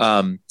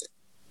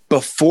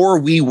 before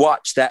we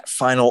watch that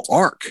final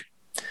arc.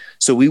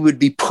 So we would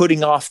be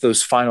putting off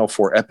those final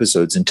 4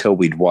 episodes until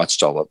we'd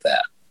watched all of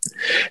that.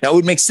 Now, it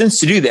would make sense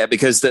to do that,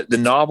 because the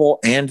novel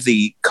and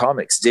the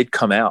comics did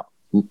come out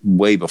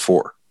way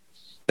before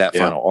that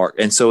final arc.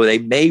 And so they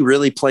may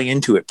really play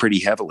into it pretty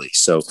heavily.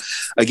 So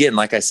again,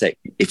 like I say,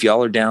 if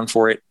y'all are down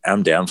for it,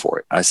 I'm down for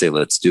it. I say,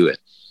 let's do it.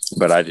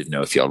 But I didn't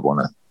know if y'all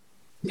want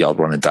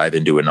to dive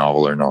into a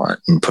novel or not,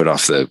 and put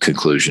off the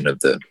conclusion of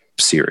the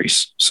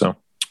series. So,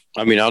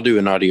 I mean, I'll do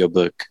an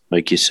audiobook,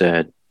 like you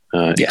said,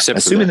 except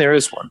assuming there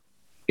is one.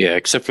 Yeah.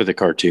 Except for the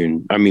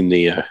cartoon. I mean,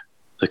 the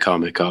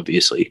comic,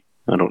 obviously.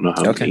 I don't know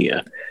how many.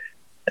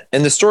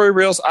 And the story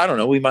reels, I don't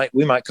know. We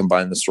might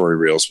combine the story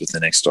reels with the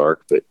next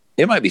arc, but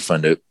it might be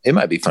fun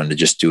to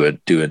just do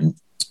an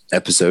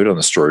episode on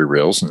the story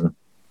reels and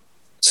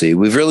see.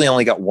 We've really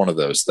only got one of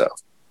those, though.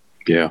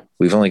 Yeah,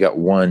 we've only got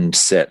one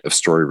set of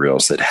story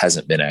reels that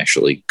hasn't been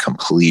actually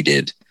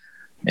completed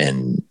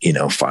and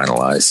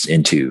finalized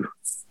into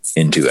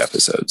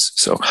episodes.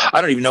 So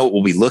I don't even know what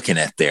we'll be looking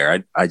at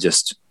there. I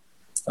just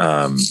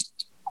know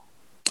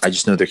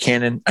they're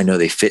canon. I know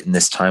they fit in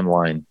this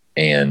timeline,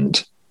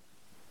 and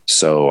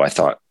so I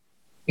thought,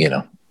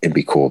 it'd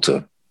be cool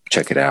to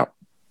check it out.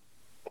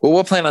 Well,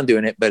 we'll plan on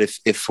doing it, but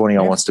if one of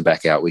y'all wants to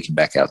back out, we can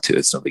back out too.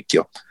 It's no big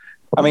deal.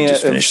 We'll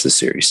just finish the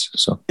series.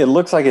 So it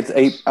looks like it's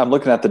 $8. I'm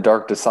looking at the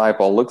Dark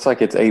Disciple. It looks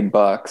like it's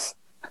 $8.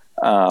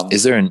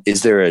 Is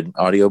there an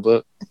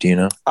audiobook? Do you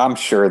know? I'm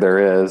sure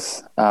there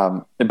is.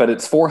 But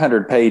it's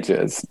 400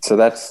 pages. So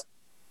that's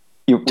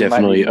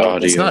definitely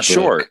audio. It's not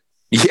short.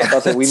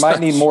 Yeah. We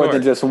might need more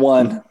than just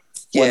one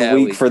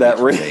week for that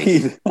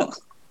read.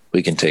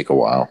 We can take a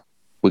while.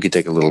 We could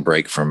take a little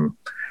break from.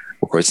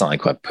 Of course, it's not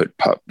like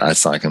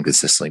it's not like I'm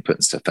consistently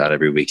putting stuff out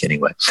every week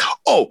anyway.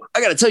 Oh, I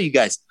got to tell you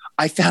guys,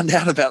 I found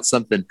out about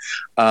something.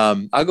 I'll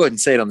go ahead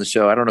and say it on the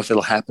show. I don't know if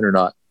it'll happen or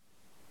not.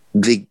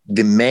 The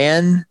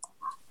man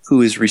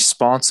who is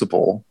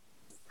responsible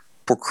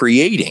for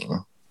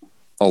creating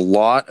a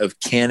lot of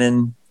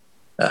canon,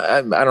 I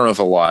don't know if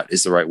a lot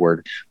is the right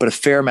word, but a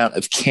fair amount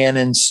of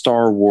canon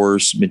Star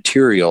Wars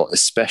material,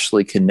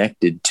 especially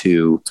connected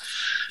to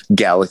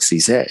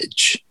Galaxy's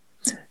Edge,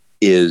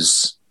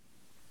 is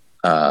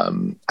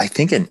I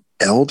think an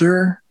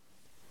elder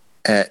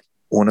at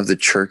one of the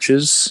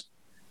churches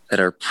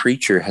that our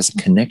preacher has a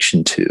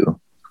connection to,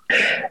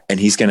 and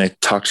he's going to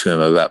talk to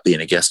him about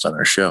being a guest on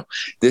our show.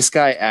 This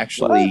guy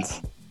actually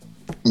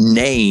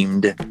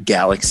named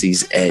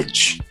Galaxy's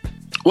Edge.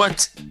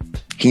 What?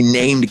 He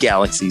named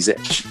Galaxy's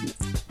Edge,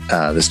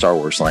 the Star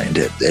Wars land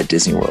at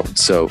Disney World.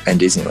 And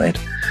Disneyland.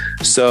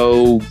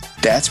 So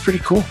that's pretty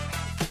cool.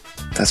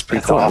 That's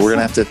pretty cool. Awesome. We're going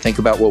to have to think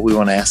about what we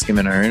want to ask him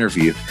in our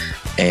interview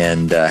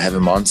and have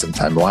him on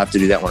sometime. We'll have to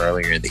do that one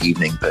earlier in the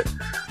evening, but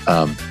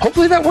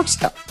hopefully that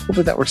works out.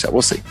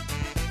 We'll see.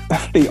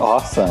 That'd be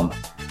awesome.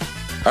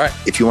 All right.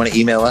 If you want to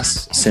email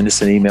us, send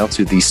us an email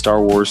to the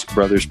Star Wars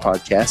Brothers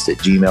Podcast at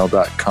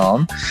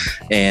gmail.com.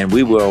 And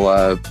we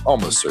will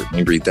almost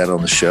certainly read that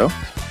on the show.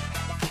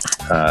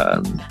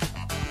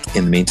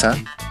 In the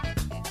meantime,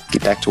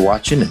 get back to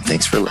watching, and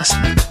thanks for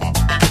listening.